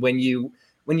Bateman, when you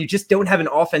just don't have an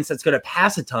offense that's going to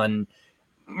pass a ton,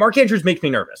 Mark Andrews makes me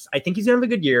nervous. I think he's going to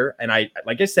have a good year, and I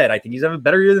think he's going to have a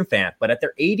better year than Fant. But at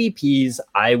their ADPs,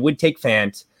 I would take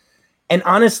Fant. And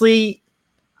honestly,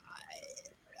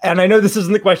 and I know this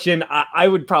isn't the question, I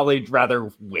would probably rather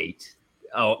wait.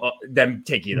 Them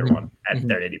take either one at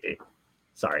their ADP.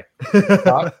 Sorry.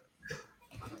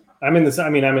 I'm in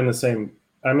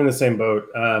the same boat.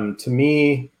 To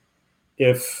me,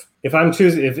 if I'm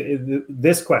choosing, if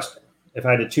this question, if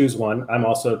I had to choose one, I'm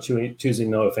also choosing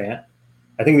Noah Fant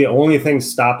I think the only thing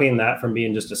stopping that from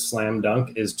being just a slam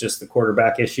dunk is just the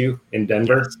quarterback issue in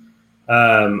Denver. Yes.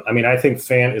 I mean, I think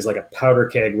Fant is like a powder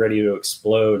keg ready to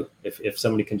explode if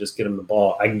somebody can just get him the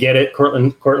ball. I get it.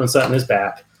 Cortland Sutton is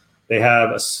back. They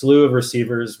have a slew of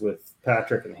receivers with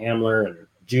Patrick and Hamler and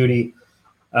Judy.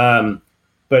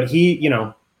 But he's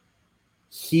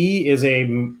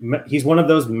one of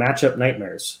those matchup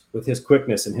nightmares with his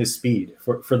quickness and his speed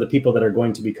for the people that are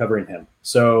going to be covering him.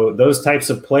 So those types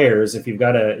of players, if you've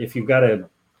got a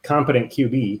competent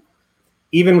QB,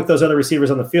 even with those other receivers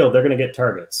on the field, they're going to get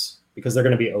targets because they're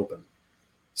going to be open.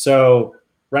 So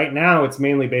right now it's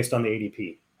mainly based on the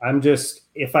ADP.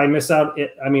 If I miss out,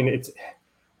 I'm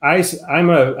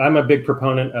a big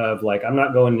proponent of like, I'm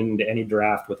not going into any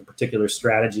draft with a particular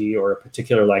strategy or a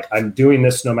particular, like, I'm doing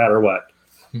this no matter what.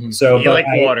 Mm-hmm. So you like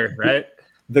water, right?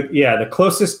 The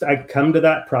closest I come to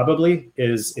that probably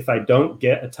is if I don't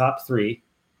get a top 3.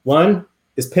 1,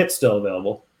 is Pitt still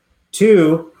available?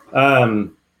 2,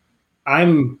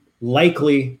 I'm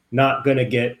likely not going to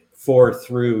get 4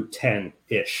 through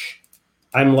 10-ish.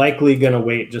 I'm likely going to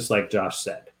wait, just like Josh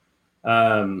said.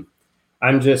 I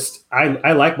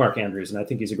like Mark Andrews, and I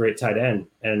think he's a great tight end.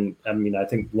 And I mean, I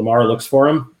think Lamar looks for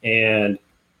him. And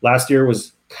last year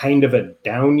was kind of a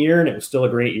down year, and it was still a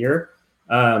great year.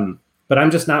 But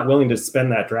I'm just not willing to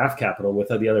spend that draft capital with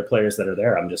the other players that are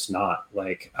there. I'm just not.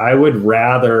 Like, I would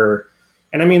rather.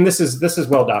 And I mean, this is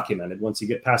well documented. Once you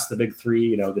get past the big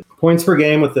 3, the points per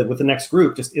game with the next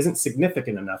group just isn't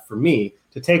significant enough for me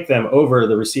to take them over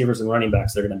the receivers and running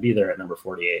backs that are going to be there at number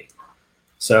 48.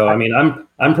 So I mean,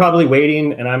 I'm probably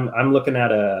waiting, and I'm looking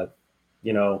at I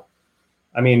in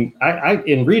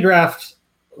redraft,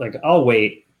 like, I'll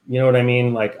wait. You know what I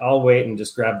mean? Like, I'll wait and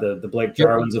just grab the Blake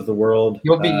Jarwins of the world.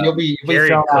 You'll be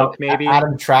Jared Cook, maybe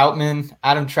Adam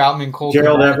Troutman, Cole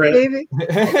Gerald Everett. maybe.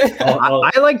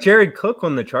 I like Jared Cook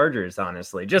on the Chargers,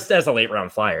 honestly, just as a late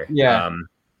round flyer. Yeah.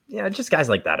 Just guys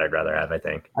like that I'd rather have, I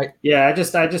think. I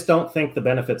just don't think the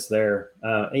benefits there.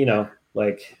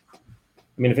 Like,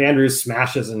 I mean, if Andrews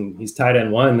smashes and he's tight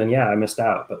end 1, then yeah, I missed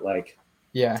out. But like,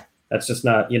 yeah, that's just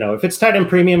not, if it's tight end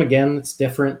premium, again, it's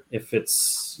different. If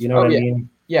it's, what I mean?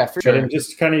 Yeah, for sure. But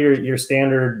just kind of your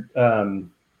standard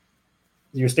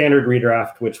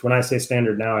redraft, which when I say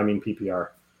standard now, I mean PPR.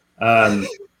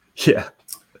 Yeah.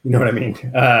 You know what I mean?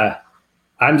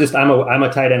 I'm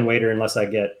a tight end waiter unless I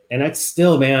get, and it's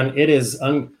still, man, it is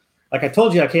like I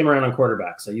told you, I came around on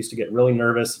quarterbacks. I used to get really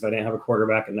nervous if I didn't have a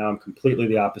quarterback, and now I'm completely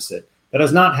the opposite. That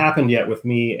has not happened yet with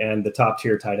me and the top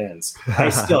tier tight ends. I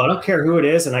don't care who it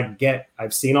is, and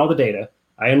I've seen all the data.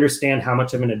 I understand how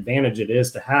much of an advantage it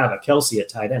is to have a Kelsey at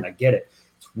tight end. I get it.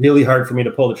 It's really hard for me to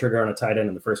pull the trigger on a tight end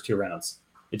in the first 2 rounds.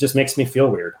 It just makes me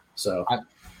feel weird. So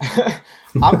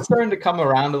I'm starting to come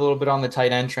around a little bit on the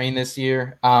tight end train this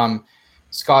year.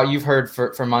 Scott, you've heard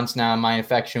for months now my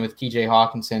affection with TJ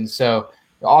Hawkinson. So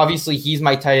obviously he's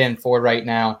my tight end 4 right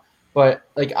now. But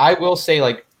like, I will say,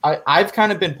 like, I've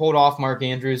kind of been pulled off Mark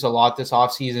Andrews a lot this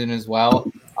offseason as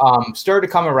well. Started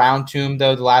to come around to him,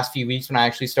 though, the last few weeks when I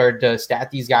actually started to stat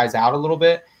these guys out a little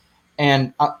bit.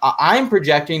 And I'm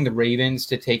projecting the Ravens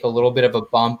to take a little bit of a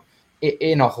bump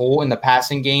in a hole in the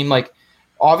passing game. Like,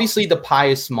 obviously the pie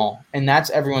is small, and that's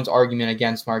everyone's argument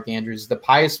against Mark Andrews. The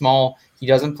pie is small. He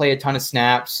doesn't play a ton of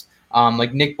snaps.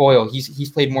 Like Nick Boyle, he's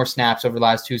played more snaps over the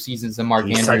last 2 seasons than Mark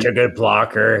Andrews. He's such a good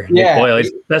blocker. Yeah. Nick Boyle,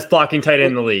 he's best blocking tight end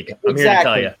in the league. I'm here to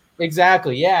tell you.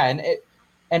 Exactly, yeah.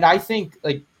 And I think,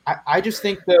 like, I just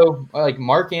think, though, like,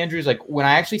 Mark Andrews, like, when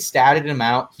I actually statted him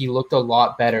out, he looked a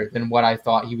lot better than what I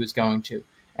thought he was going to.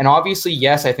 And obviously,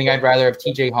 yes, I think I'd rather have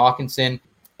TJ Hawkinson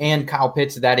and Kyle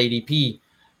Pitts at that ADP.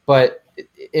 But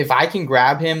if I can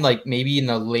grab him, like, maybe in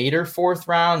the later 4th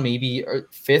round, maybe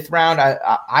 5th round,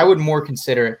 I would more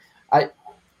consider it.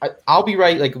 I'll be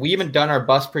right. Like, we haven't done our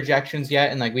bust projections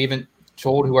yet, and like we haven't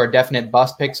told who our definite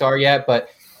bust picks are yet. But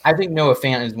I think Noah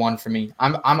Fant is one for me.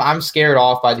 I'm scared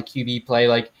off by the QB play.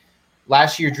 Like,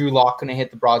 last year, Drew Lock couldn't hit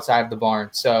the broadside of the barn,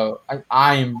 so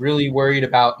I am really worried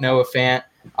about Noah Fant.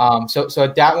 So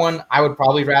at that one, I would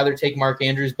probably rather take Mark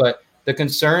Andrews. But the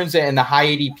concerns and the high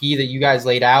ADP that you guys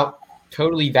laid out,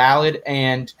 totally valid.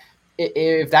 And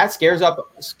if that scares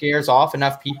off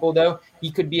enough people, though, he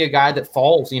could be a guy that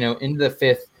falls, into the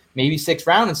 5th, maybe 6th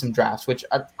round in some drafts, which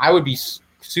I would be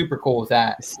super cool with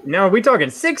that. Now, are we talking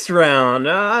 6th round?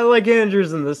 I like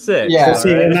Andrews in the 6th. Yeah,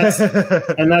 see, right.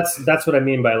 and that's what I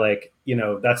mean by, like,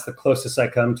 that's the closest I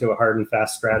come to a hard and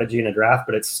fast strategy in a draft,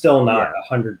 but it's still not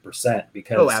 100%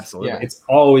 because absolutely. It's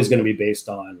always going to be based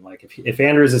on, like, if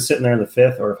Andrews is sitting there in the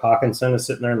 5th or if Hawkinson is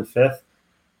sitting there in the 5th,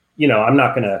 I'm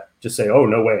not going to just say, oh,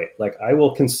 no way. Like, I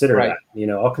will consider that.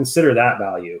 I'll consider that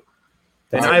value.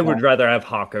 And I would rather have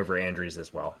Hawk over Andrews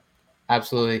as well.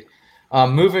 Absolutely.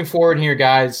 Moving forward here,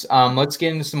 guys, let's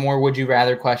get into some more would you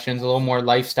rather questions, a little more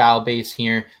lifestyle based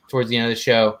here towards the end of the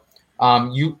show.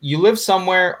 You live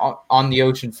somewhere on the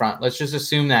ocean front. Let's just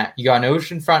assume that you got an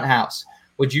oceanfront house.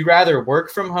 Would you rather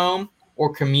work from home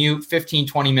or commute 15,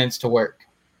 20 minutes to work?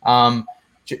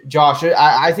 Josh,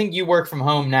 I think you work from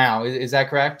home now. Is that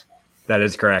correct? That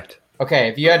is correct. Okay,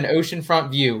 if you had an oceanfront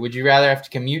view, would you rather have to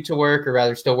commute to work or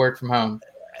rather still work from home?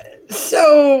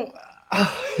 So,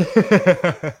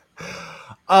 I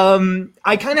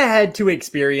kind of had to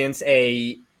experience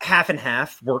a half and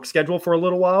half work schedule for a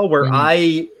little while where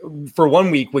I, for 1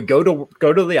 week, would go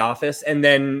to the office and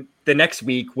then the next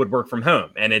week would work from home.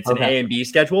 And it's an A and B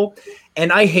schedule.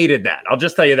 And I hated that. I'll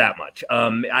just tell you that much.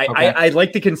 I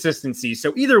like the consistency.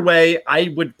 So either way,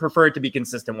 I would prefer it to be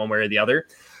consistent one way or the other.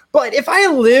 But if I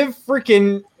live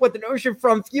freaking with an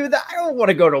oceanfront view, I don't want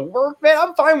to go to work, man.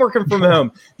 I'm fine working from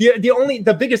home.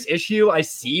 The biggest issue I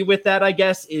see with that, I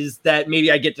guess, is that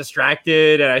maybe I get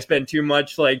distracted and I spend too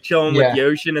much like chilling with the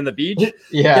ocean and the beach.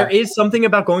 There is something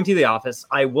about going to the office.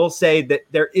 I will say that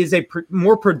there is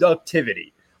more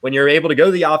productivity when you're able to go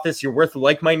to the office. You're with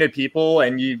like-minded people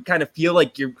and you kind of feel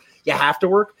like you have to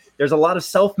work. There's a lot of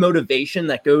self-motivation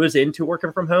that goes into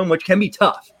working from home, which can be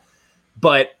tough.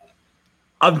 But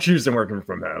I'm choosing working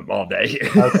from home all day.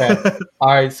 Okay. All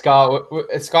right, Scott.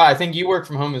 Scott, I think you work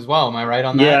from home as well. Am I right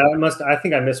on that? Yeah, I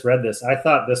think I misread this. I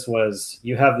thought this was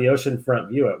you have the oceanfront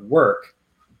view at work.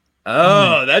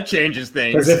 Oh, that changes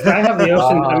things. Because if I have the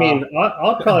ocean, I mean,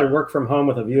 I'll probably work from home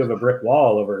with a view of a brick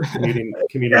wall over commuting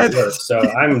to work. So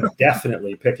I'm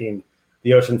definitely picking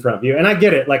the oceanfront view. And I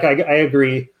get it. Like I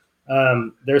agree.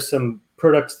 There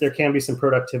can be some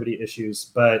productivity issues,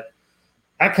 but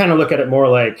I kind of look at it more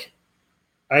like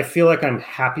I feel like I'm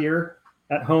happier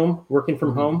at home, working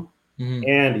from home. Mm-hmm.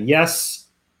 And yes,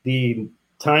 the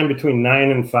time between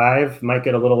 9 and 5 might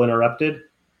get a little interrupted,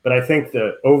 but I think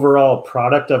the overall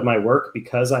product of my work,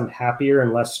 because I'm happier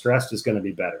and less stressed, is going to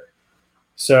be better.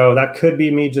 So that could be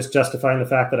me just justifying the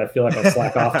fact that I feel like I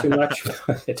slack off too much.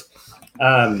 But, it's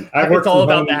all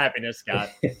about the happiness, Scott.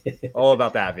 All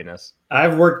about the happiness.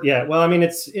 I've worked, well, I mean,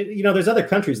 there's other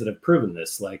countries that have proven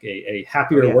this. Like a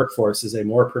happier workforce is a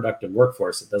more productive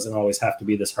workforce. It doesn't always have to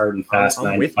be this hard and fast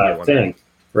 9 to 5 thing,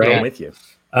 right? I'm with you.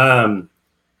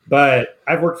 But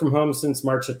I've worked from home since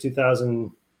March of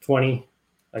 2020,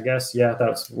 I guess. Yeah,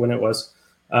 that's when it was.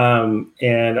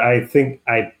 And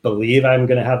I believe I'm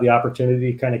going to have the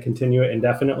opportunity to kind of continue it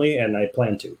indefinitely, and I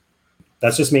plan to.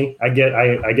 That's just me. I get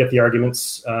the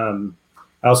arguments.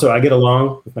 I get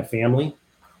along with my family.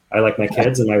 I like my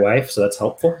kids and my wife, so that's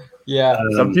helpful. Yeah.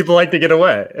 Some people like to get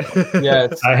away.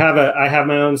 Yes. I have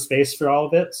my own space for all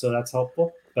of it, so that's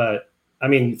helpful. But I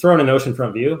mean, throwing an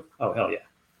oceanfront view, oh hell yeah.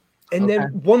 And then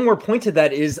one more point to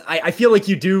that is I feel like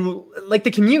you do like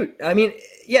the commute. I mean,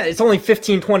 yeah, it's only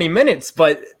 15, 20 minutes,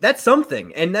 but that's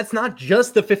something. And that's not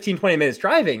just the 15, 20 minutes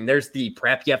driving. There's the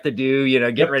prep you have to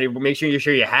do, get ready, make sure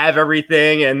you have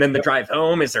everything. And then the drive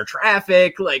home, is there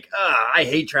traffic? Like, I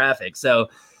hate traffic. So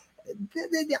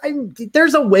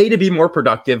there's a way to be more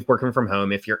productive working from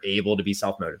home if you're able to be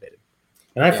self-motivated.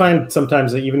 And I find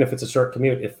sometimes that even if it's a short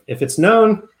commute, if it's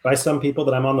known by some people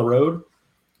that I'm on the road,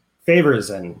 favors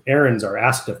and errands are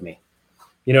asked of me.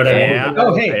 You know what I mean? Like,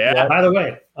 oh, hey, by the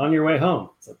way, on your way home.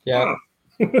 It's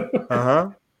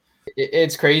like,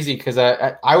 It's crazy because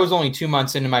I was only 2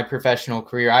 months into my professional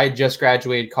career. I had just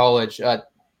graduated college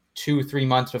 2-3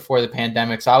 months before the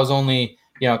pandemic. So I was only,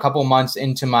 a couple months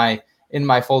into my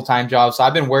full-time job. So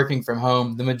I've been working from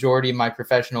home the majority of my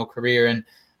professional career. And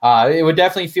it would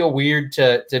definitely feel weird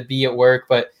to be at work.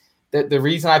 But the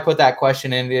reason I put that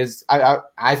question in is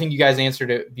I think you guys answered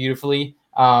it beautifully.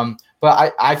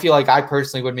 But I feel like I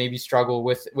personally would maybe struggle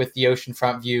with the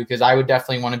oceanfront view because I would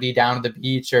definitely want to be down at the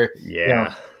beach or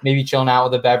maybe chilling out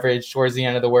with a beverage towards the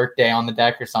end of the workday on the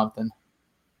deck or something.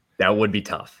 That would be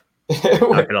tough.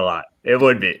 Not gonna lie, it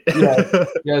would be.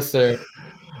 Yes, sir.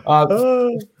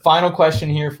 Final question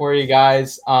here for you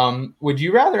guys. Would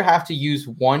you rather have to use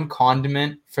one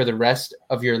condiment for the rest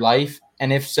of your life?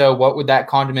 And if so, what would that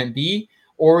condiment be?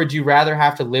 Or would you rather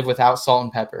have to live without salt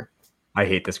and pepper? I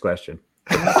hate this question.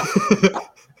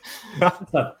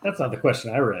 That's not the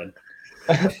question I read.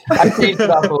 I changed it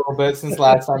up a little bit since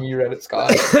last time you read it,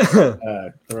 Scott.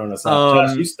 Throwing us off.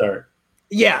 Josh, you start.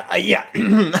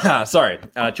 Yeah. Sorry,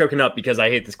 choking up because I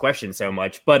hate this question so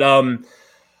much. But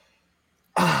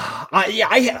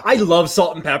I love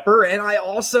salt and pepper, and I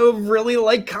also really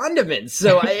like condiments.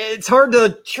 So it's hard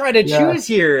to try to choose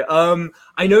here.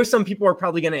 I know some people are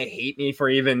probably going to hate me for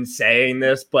even saying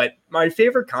this, but my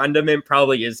favorite condiment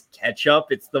probably is ketchup.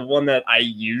 It's the one that I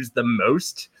use the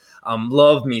most.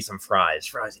 Love me some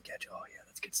fries and ketchup. Oh yeah,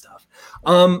 that's good stuff.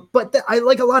 But I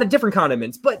like a lot of different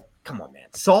condiments. But come on, man,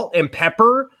 salt and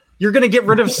pepper. You're going to get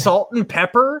rid of salt and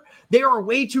pepper? They are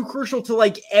way too crucial to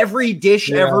like every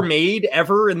dish ever made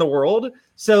ever in the world.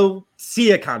 So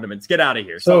see ya condiments. Get out of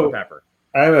here. Salt and pepper.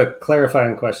 I have a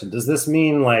clarifying question. Does this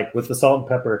mean like with the salt and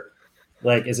pepper,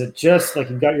 like is it just like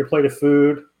you've got your plate of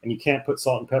food and you can't put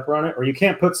salt and pepper on it? Or you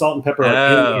can't put salt and pepper in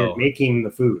when you're making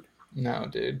the food? No,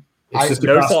 dude. It's just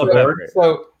no salt and pepper.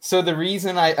 So the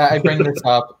reason I bring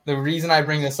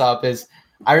this up, is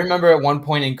I remember at one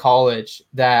point in college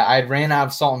that I ran out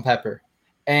of salt and pepper,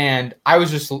 and I was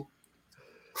just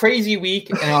crazy weak,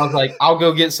 and I was like, I'll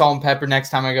go get salt and pepper next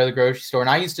time I go to the grocery store. And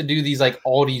I used to do these like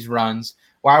Aldi's runs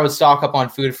where I would stock up on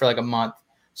food for like a month.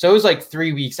 So it was like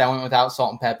 3 weeks I went without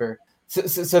salt and pepper.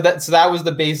 So that was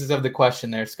the basis of the question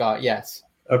there, Scott. Yes.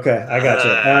 Okay, I got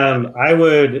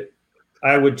you.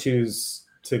 I would choose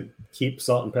to keep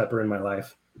salt and pepper in my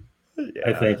life. Yeah.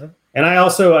 I think. And I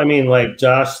also, I mean, like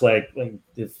Josh, like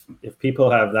if people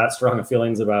have that strong of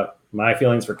feelings about my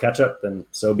feelings for ketchup, then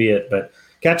so be it. But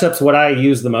ketchup's what I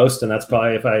use the most, and that's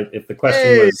probably if the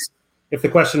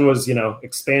question was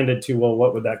expanded to, well,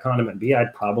 what would that condiment be?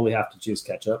 I'd probably have to choose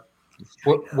ketchup.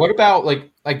 What about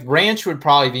like ranch would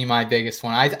probably be my biggest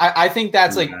one. I think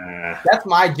that's like that's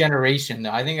my generation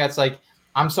though. I think that's like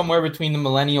I'm somewhere between the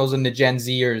millennials and the Gen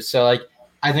Zers. So like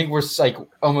I think we're like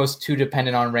almost too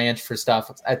dependent on ranch for stuff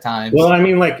at times. Well, I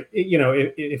mean, like,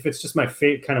 if it's just my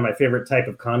favorite type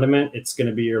of condiment, it's going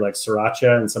to be your like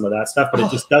sriracha and some of that stuff, but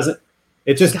it just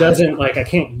doesn't like, I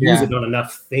can't use it on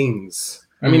enough things.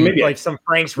 I mean, maybe like some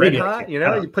Frank's Red Hot, you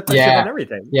put that shit on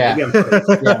everything.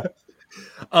 Yeah.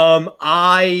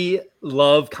 I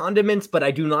love condiments, but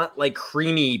I do not like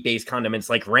creamy based condiments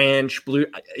like ranch, blue.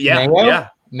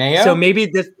 Mayo. So maybe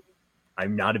this.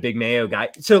 I'm not a big mayo guy.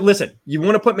 So listen, you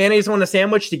want to put mayonnaise on a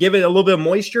sandwich to give it a little bit of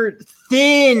moisture?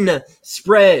 Thin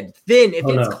spread. If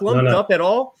it's clumped up at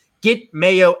all, get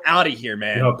mayo out of here,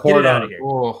 man. No, pour it out of here.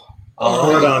 Pour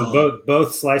it on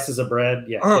both slices of bread.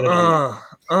 Yeah.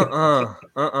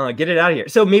 Get it out of here.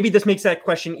 So maybe this makes that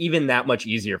question even that much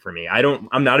easier for me.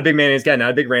 I'm not a big mayonnaise guy,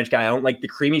 not a big ranch guy. I don't like the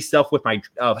creamy stuff with my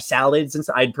salads, and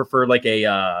I'd prefer like a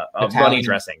runny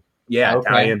dressing. Yeah, okay.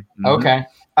 Italian. Okay.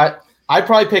 I'd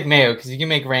probably pick mayo because you can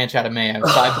make ranch out of mayo.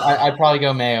 So I'd probably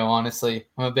go mayo, honestly.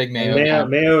 I'm a big mayo guy.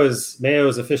 Mayo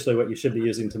is officially what you should be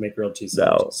using to make grilled cheese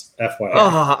sandwiches.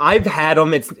 FYI. I've had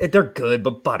them. They're good,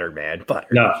 but butter, man. Butter.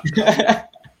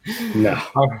 No.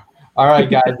 All right,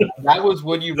 guys. That was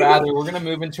Would You Rather. We're going to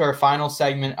move into our final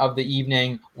segment of the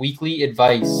evening, Weekly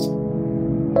Advice.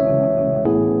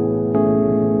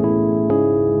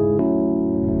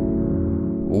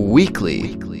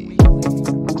 Weekly advice.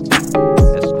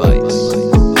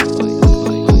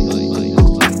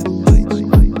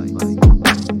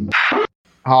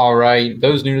 All right.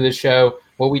 Those new to the show,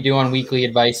 what we do on Weekly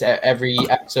Advice every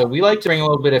episode, we like to bring a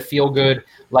little bit of feel-good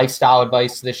lifestyle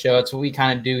advice to the show. It's what we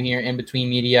kind of do here in Between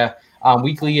Media.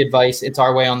 Weekly Advice, it's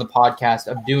our way on the podcast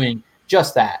of doing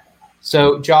just that.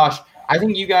 So, Josh, I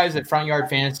think you guys at Front Yard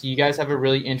Fantasy, you guys have a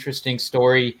really interesting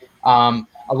story.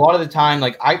 A lot of the time,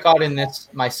 like I got in this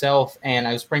myself, and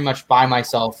I was pretty much by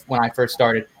myself when I first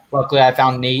started. Luckily, I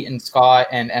found Nate and Scott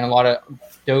and a lot of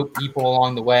dope people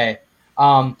along the way.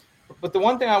 But the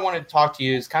one thing I wanted to talk to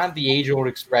you is kind of the age-old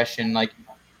expression, like,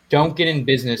 don't get in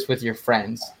business with your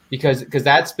friends, because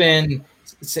that's been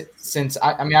since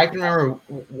I can remember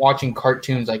watching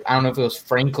cartoons, like I don't know if it was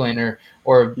Franklin or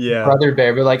Brother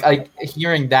Bear, but like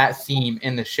hearing that theme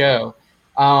in the show.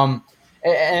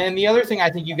 And the other thing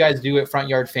I think you guys do at Front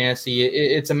Yard Fantasy,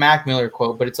 it's a Mac Miller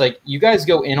quote, but it's like you guys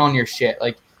go in on your shit.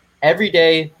 Like every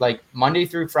day, like Monday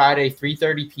through Friday,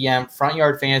 3:30 p.m., Front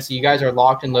Yard Fantasy, you guys are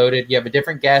locked and loaded. You have a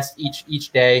different guest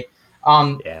each day.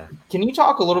 Can you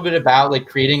talk a little bit about like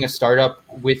creating a startup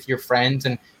with your friends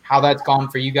and how that's gone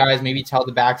for you guys? Maybe tell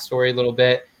the backstory a little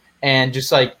bit, and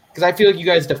just like, because I feel like you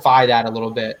guys defy that a little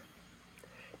bit.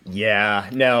 Yeah,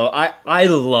 no, I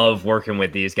love working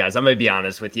with these guys. I'm going to be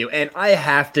honest with you. And I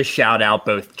have to shout out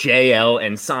both JL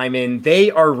and Simon. They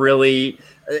are really,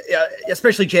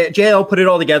 especially JL put it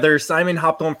all together. Simon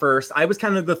hopped on first. I was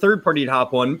kind of the third party to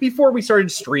hop on before we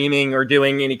started streaming or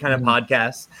doing any kind of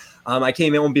podcasts. I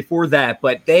came in before that,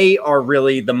 but they are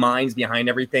really the minds behind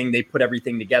everything. They put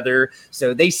everything together.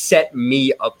 So they set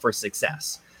me up for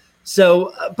success.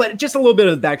 So, but just a little bit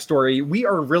of the backstory. We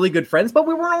are really good friends, but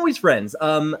we weren't always friends.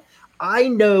 I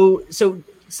know. So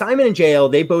Simon and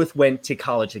JL, they both went to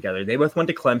college together. They both went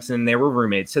to Clemson. They were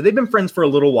roommates. So they've been friends for a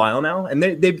little while now, and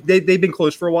they've been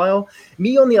close for a while.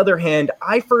 Me, on the other hand,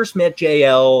 I first met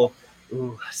JL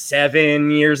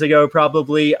 7 years ago,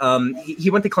 probably. He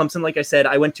went to Clemson, like I said.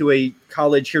 I went to a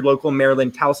college here local in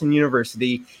Maryland, Towson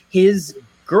University. His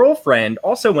girlfriend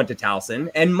also went to Towson,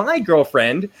 and my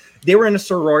girlfriend, they were in a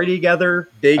sorority together,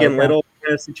 big and little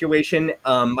kind of situation.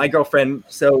 My girlfriend,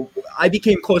 so I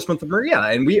became close with Maria,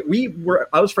 and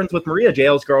I was friends with Maria,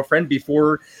 JL's girlfriend,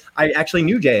 before I actually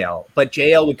knew JL. But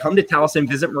JL would come to Towson,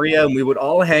 visit Maria, and we would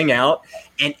all hang out.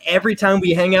 And every time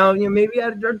we hang out, maybe I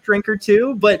had a drink or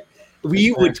two, but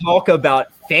we would talk about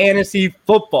fantasy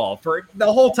football for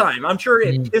the whole time. I'm sure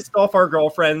it pissed off our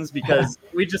girlfriends because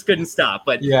we just couldn't stop.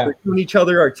 But we're doing each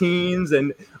other our teams,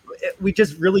 and we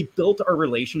just really built our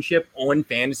relationship on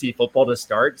fantasy football to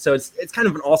start. So it's kind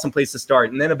of an awesome place to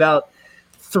start. And then about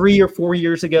 3 or 4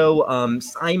 years ago,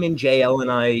 Simon, JL,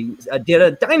 and I did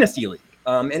a dynasty league.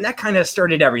 And that kind of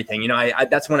started everything.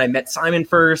 That's when I met Simon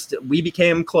first. We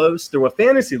became close through a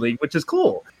fantasy league, which is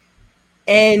cool.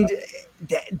 And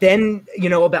then,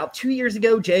 about 2 years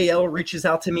ago, JL reaches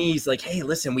out to me. He's like, hey,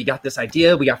 listen, we got this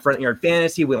idea. We got Front Yard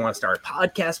Fantasy. We want to start a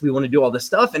podcast. We want to do all this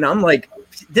stuff. And I'm like,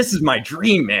 this is my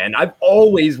dream, man. I've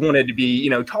always wanted to be,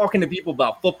 talking to people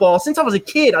about football. Since I was a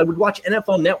kid, I would watch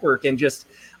NFL Network and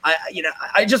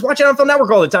I just watch NFL Network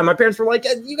all the time. My parents were like,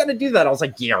 you got to do that. I was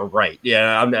like, yeah, right.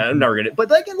 Yeah, I'm never going to. But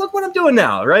look what I'm doing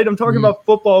now, right? I'm talking about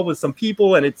football with some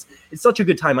people, and it's such a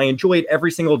good time. I enjoy it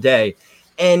every single day.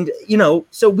 And,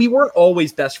 so we weren't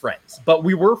always best friends, but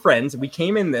we were friends. We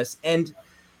came in this, and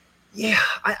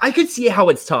I could see how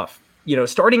it's tough,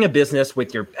 starting a business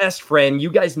with your best friend.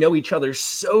 You guys know each other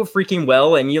so freaking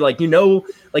well. And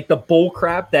the bull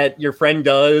crap that your friend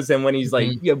does. And when he's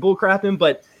bull crapping,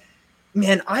 but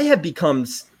man, I have become,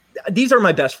 these are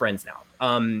my best friends now.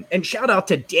 And shout out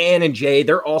to Dan and Jay.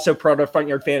 They're also part of Front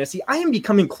Yard Fantasy. I am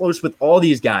becoming close with all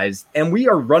these guys, and we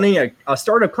are running a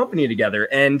startup company together.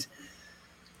 And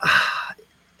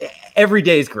every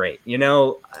day is great,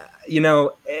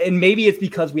 and maybe it's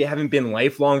because we haven't been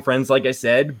lifelong friends, like I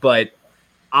said, but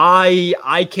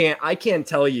I can't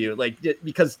tell you,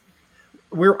 because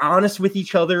we're honest with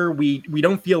each other. We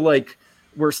don't feel like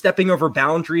we're stepping over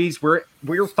boundaries. We're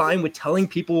fine with telling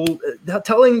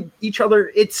each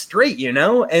other it's straight,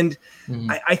 and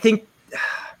I think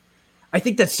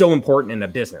that's so important in a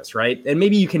business, right? And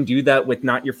maybe you can do that with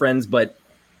not your friends, but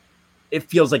it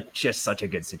feels like just such a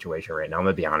good situation right now. I'm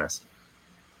gonna be honest.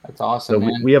 That's awesome. So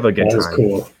man. We have a good time. That's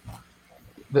cool.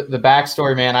 The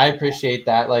backstory, man, I appreciate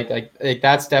that. Like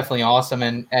that's definitely awesome.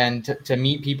 And to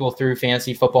meet people through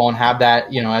fantasy football and have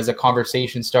that, as a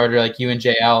conversation starter, like you and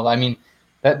JL. I mean,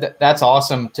 that's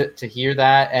awesome to hear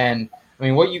that. And I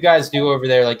mean, what you guys do over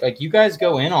there, like you guys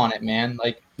go in on it, man.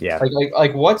 Like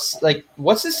what's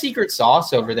the secret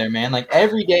sauce over there, man? Like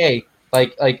every day,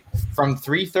 like from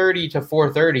 3:30 to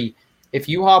 4:30. If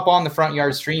you hop on the Front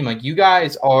Yard stream, like you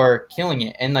guys are killing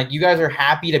it, and like you guys are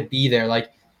happy to be there.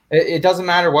 Like it doesn't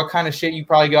matter what kind of shit you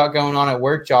probably got going on at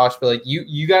work, Josh, but like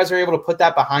you guys are able to put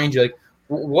that behind you. Like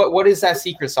what is that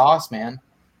secret sauce, man?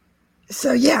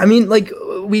 So yeah, I mean, like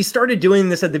we started doing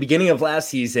this at the beginning of last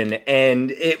season,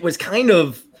 and it was kind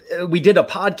of we did a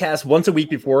podcast once a week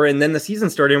before, and then the season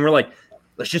started, and we're like,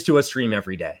 let's just do a stream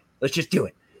every day. Let's just do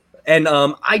it. And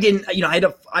I didn't, I had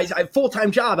a full-time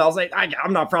job. I was like,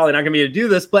 I'm probably not going to be able to do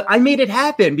this, but I made it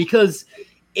happen because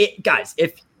guys,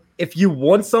 if you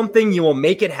want something, you will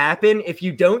make it happen. If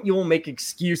you don't, you will make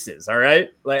excuses. All right.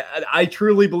 Like I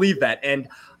truly believe that. And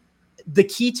the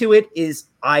key to it is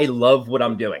I love what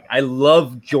I'm doing. I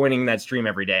love joining that stream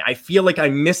every day. I feel like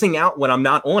I'm missing out when I'm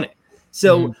not on it.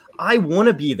 So I want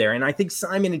to be there. And I think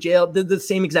Simon and JL did the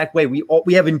same exact way.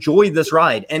 We have enjoyed this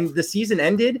ride, and the season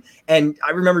ended. And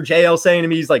I remember JL saying to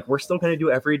me, he's like, we're still going to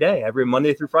do every day, every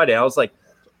Monday through Friday. I was like,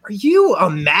 are you a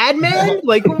madman?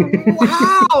 Like,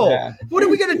 wow. What are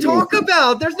we going to talk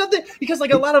about? There's nothing, because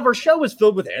like a lot of our show was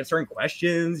filled with answering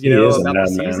questions, about the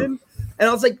season. And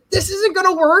I was like, this isn't going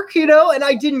to work, and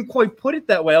I didn't quite put it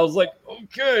that way. I was like,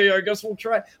 okay, I guess we'll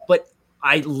try. But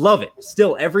I love it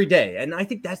still every day. And I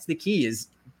think that's the key, is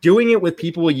doing it with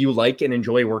people you like and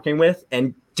enjoy working with,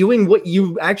 and doing what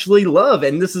you actually love.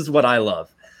 And this is what I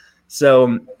love.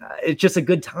 So it's just a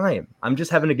good time. I'm just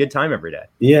having a good time every day.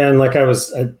 Yeah. And like I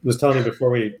was telling you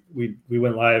before we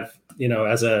went live,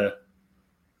 as a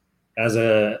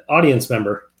audience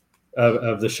member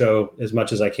of the show, as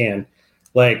much as I can,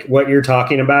 like what you're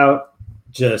talking about,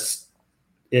 just,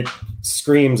 it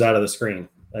screams out of the screen.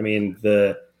 I mean,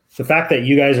 the fact that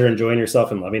you guys are enjoying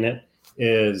yourself and loving it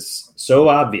is so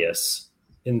obvious.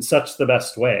 in such the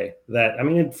best way that, I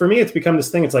mean, for me, it's become this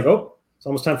thing. It's like, oh, it's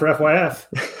almost time for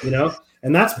FYF, you know?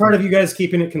 And that's part of you guys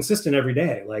keeping it consistent every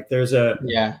day. Like there's a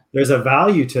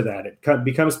value to that. It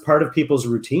becomes part of people's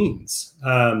routines.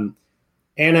 And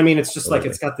I mean, it's just like,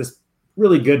 it's got this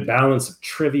really good balance of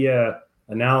trivia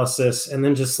analysis and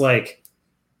then just like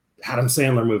Adam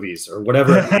Sandler movies or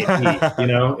whatever it may be, you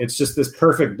know, it's just this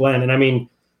perfect blend. And I mean,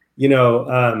 you know,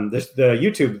 the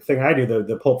YouTube thing I do,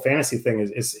 the Pulp Fantasy thing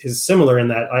is similar in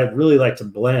that I really like to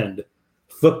blend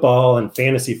football and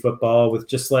fantasy football with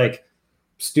just like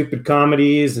stupid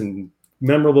comedies and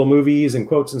memorable movies and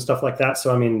quotes and stuff like that.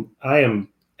 So, I mean, I am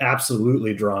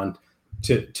absolutely drawn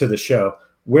to the show.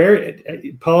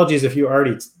 Apologies if you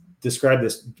already described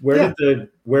this. Where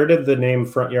did the name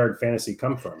Front Yard Fantasy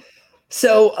come from?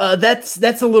 So that's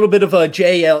a little bit of a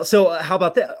JL. So how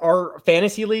about that? Our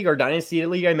fantasy league, our dynasty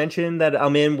league, I mentioned that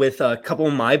I'm in with a couple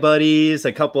of my buddies,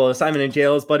 a couple of Simon and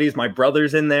JL's buddies, my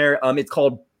brother's in there. It's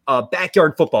called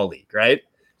Backyard Football League, right?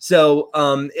 So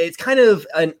it's kind of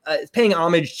it's paying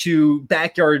homage to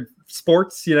backyard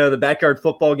sports, you know, the backyard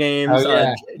football games.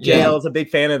 JL is a big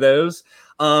fan of those.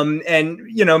 And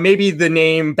you know, maybe the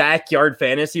name Backyard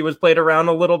Fantasy was played around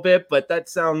a little bit, but that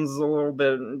sounds a little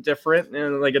bit different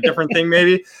and like a different thing,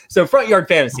 maybe. So Front Yard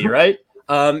Fantasy, right?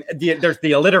 There's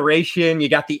the alliteration. You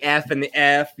got the F and the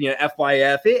F, you know,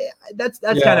 FYF. That's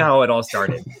kind of how it all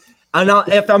started.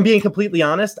 If I'm being completely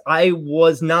honest, I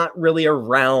was not really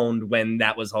around when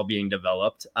that was all being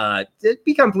developed. To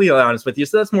be completely honest with you,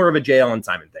 so that's more of a JL and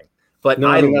Simon thing. But no,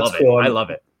 I love it. Cool. I love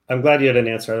it. I'm glad you had an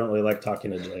answer. I don't really like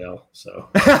talking to JL, so.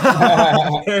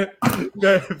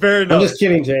 Fair enough. I'm just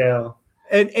kidding, JL.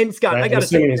 And Scott, I gotta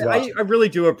say, I really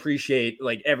do appreciate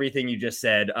like everything you just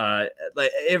said.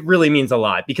 Like it really means a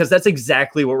lot because that's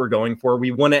exactly what we're going for.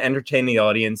 We want to entertain the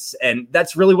audience, and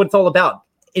that's really what it's all about.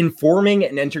 Informing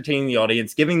and entertaining the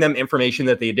audience, giving them information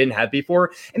that they didn't have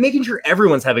before, and making sure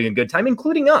everyone's having a good time,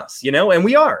 including us, you know, and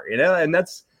we are, you know, and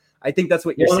I think that's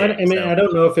what you're saying. I mean, I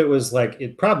don't know if it was like,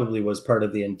 it probably was part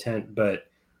of the intent, but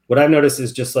what I've noticed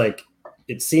is just like,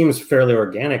 it seems fairly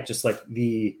organic, just like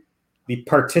the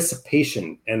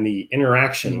participation and the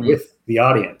interaction with the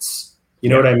audience. You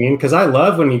know what I mean? Because I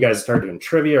love when you guys start doing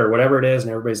trivia or whatever it is,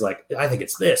 and everybody's like, "I think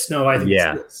it's this. No, I think it's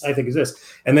this. I think it's this."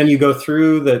 And then you go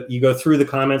through the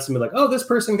comments and be like, "Oh, this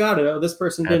person got it. Oh, this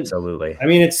person didn't." Absolutely. I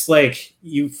mean, it's like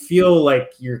you feel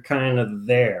like you're kind of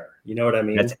there. You know what I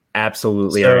mean? That's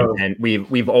absolutely our intent.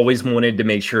 We've always wanted to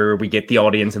make sure we get the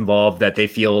audience involved, that they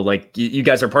feel like you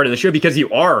guys are part of the show because you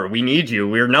are. We need you.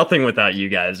 We're nothing without you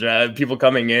guys. People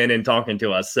coming in and talking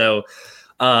to us. So.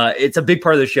 It's a big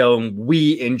part of the show, and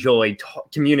we enjoy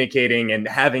communicating and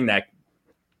having that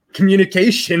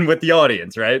communication with the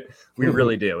audience, right? We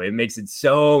really do. It makes it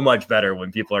so much better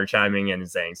when people are chiming in and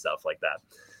saying stuff like that.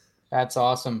 That's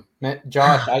awesome.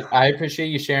 Josh, I appreciate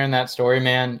you sharing that story,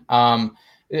 man.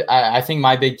 I think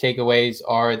my big takeaways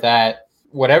are that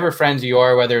whatever friends you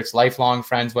are, whether it's lifelong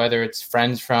friends, whether it's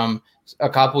friends from a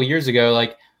couple years ago,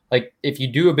 like if you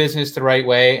do a business the right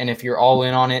way and if you're all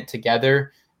in on it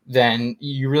together, then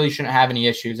you really shouldn't have any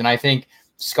issues. And I think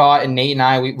Scott and Nate and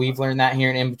I, we've learned that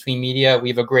here in Between Media. We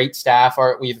have a great staff.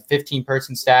 We have a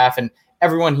 15-person staff, and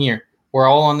everyone here, we're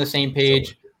all on the same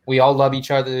page. We all love each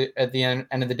other at the end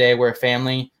of the day. We're a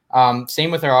family.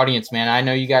 Same with our audience, man. I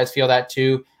know you guys feel that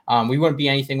too. We wouldn't be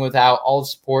anything without all the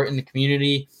support in the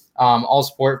community, all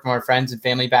support from our friends and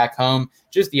family back home,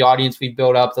 just the audience we've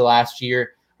built up the last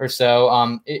year or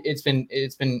so. It's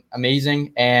been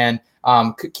amazing, and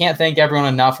can't thank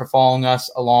everyone enough for following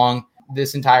us along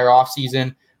this entire off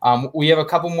season. We have a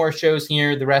couple more shows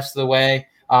here the rest of the way,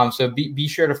 so be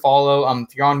sure to follow.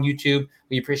 If you're on YouTube,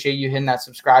 we appreciate you hitting that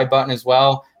subscribe button as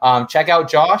well. Check out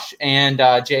Josh and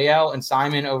JL and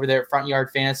Simon over there at Front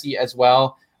Yard Fantasy as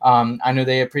well. I know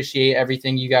they appreciate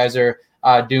everything you guys are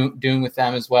doing with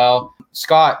them as well.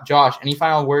 Scott, Josh, any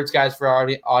final words, guys, for our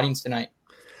audience tonight?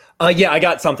 Yeah, I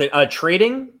got something.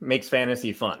 Trading makes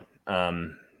fantasy fun.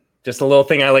 Just a little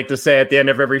thing I like to say at the end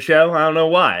of every show. I don't know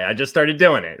why. I just started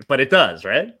doing it, but it does,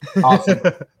 right? Awesome.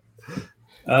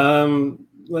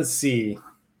 Let's see.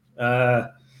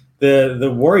 The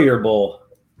Warrior Bowl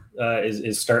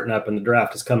is starting up, and the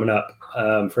draft is coming up.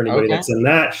 For anybody that's in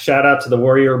that, shout out to the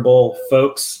Warrior Bowl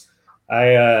folks.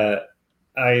 I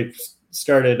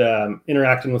started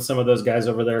interacting with some of those guys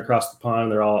over there across the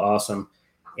pond. They're all awesome,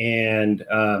 and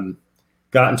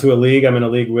got into a league. I'm in a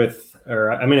league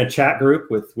I'm in a chat group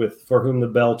with For Whom the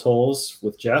Bell Tolls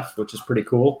with Jeff, which is pretty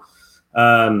cool.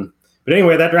 But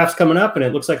anyway, that draft's coming up, and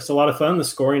it looks like it's a lot of fun. The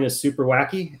scoring is super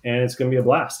wacky, and it's going to be a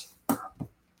blast.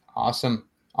 Awesome.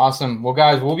 Awesome. Well,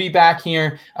 guys, we'll be back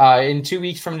here in 2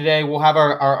 weeks from today. We'll have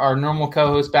our normal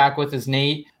co-host back with us,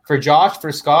 Nate. For Josh,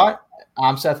 for Scott,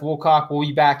 I'm Seth Woolcock. We'll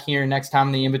be back here next time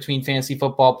on the In Between Fantasy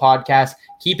Football podcast.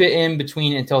 Keep it in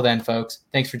between until then, folks.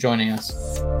 Thanks for joining us.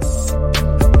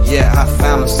 Yeah, I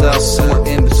found myself somewhere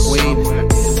in between.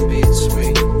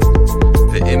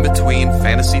 The In Between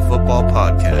Fantasy Football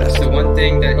podcast. The one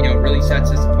thing that really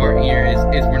sets us apart here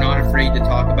is we're not afraid to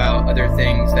talk about other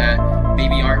things that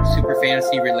maybe aren't super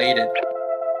fantasy related.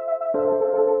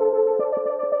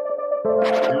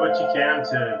 Do what you can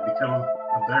to become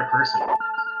a better person,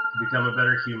 to become a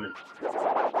better human.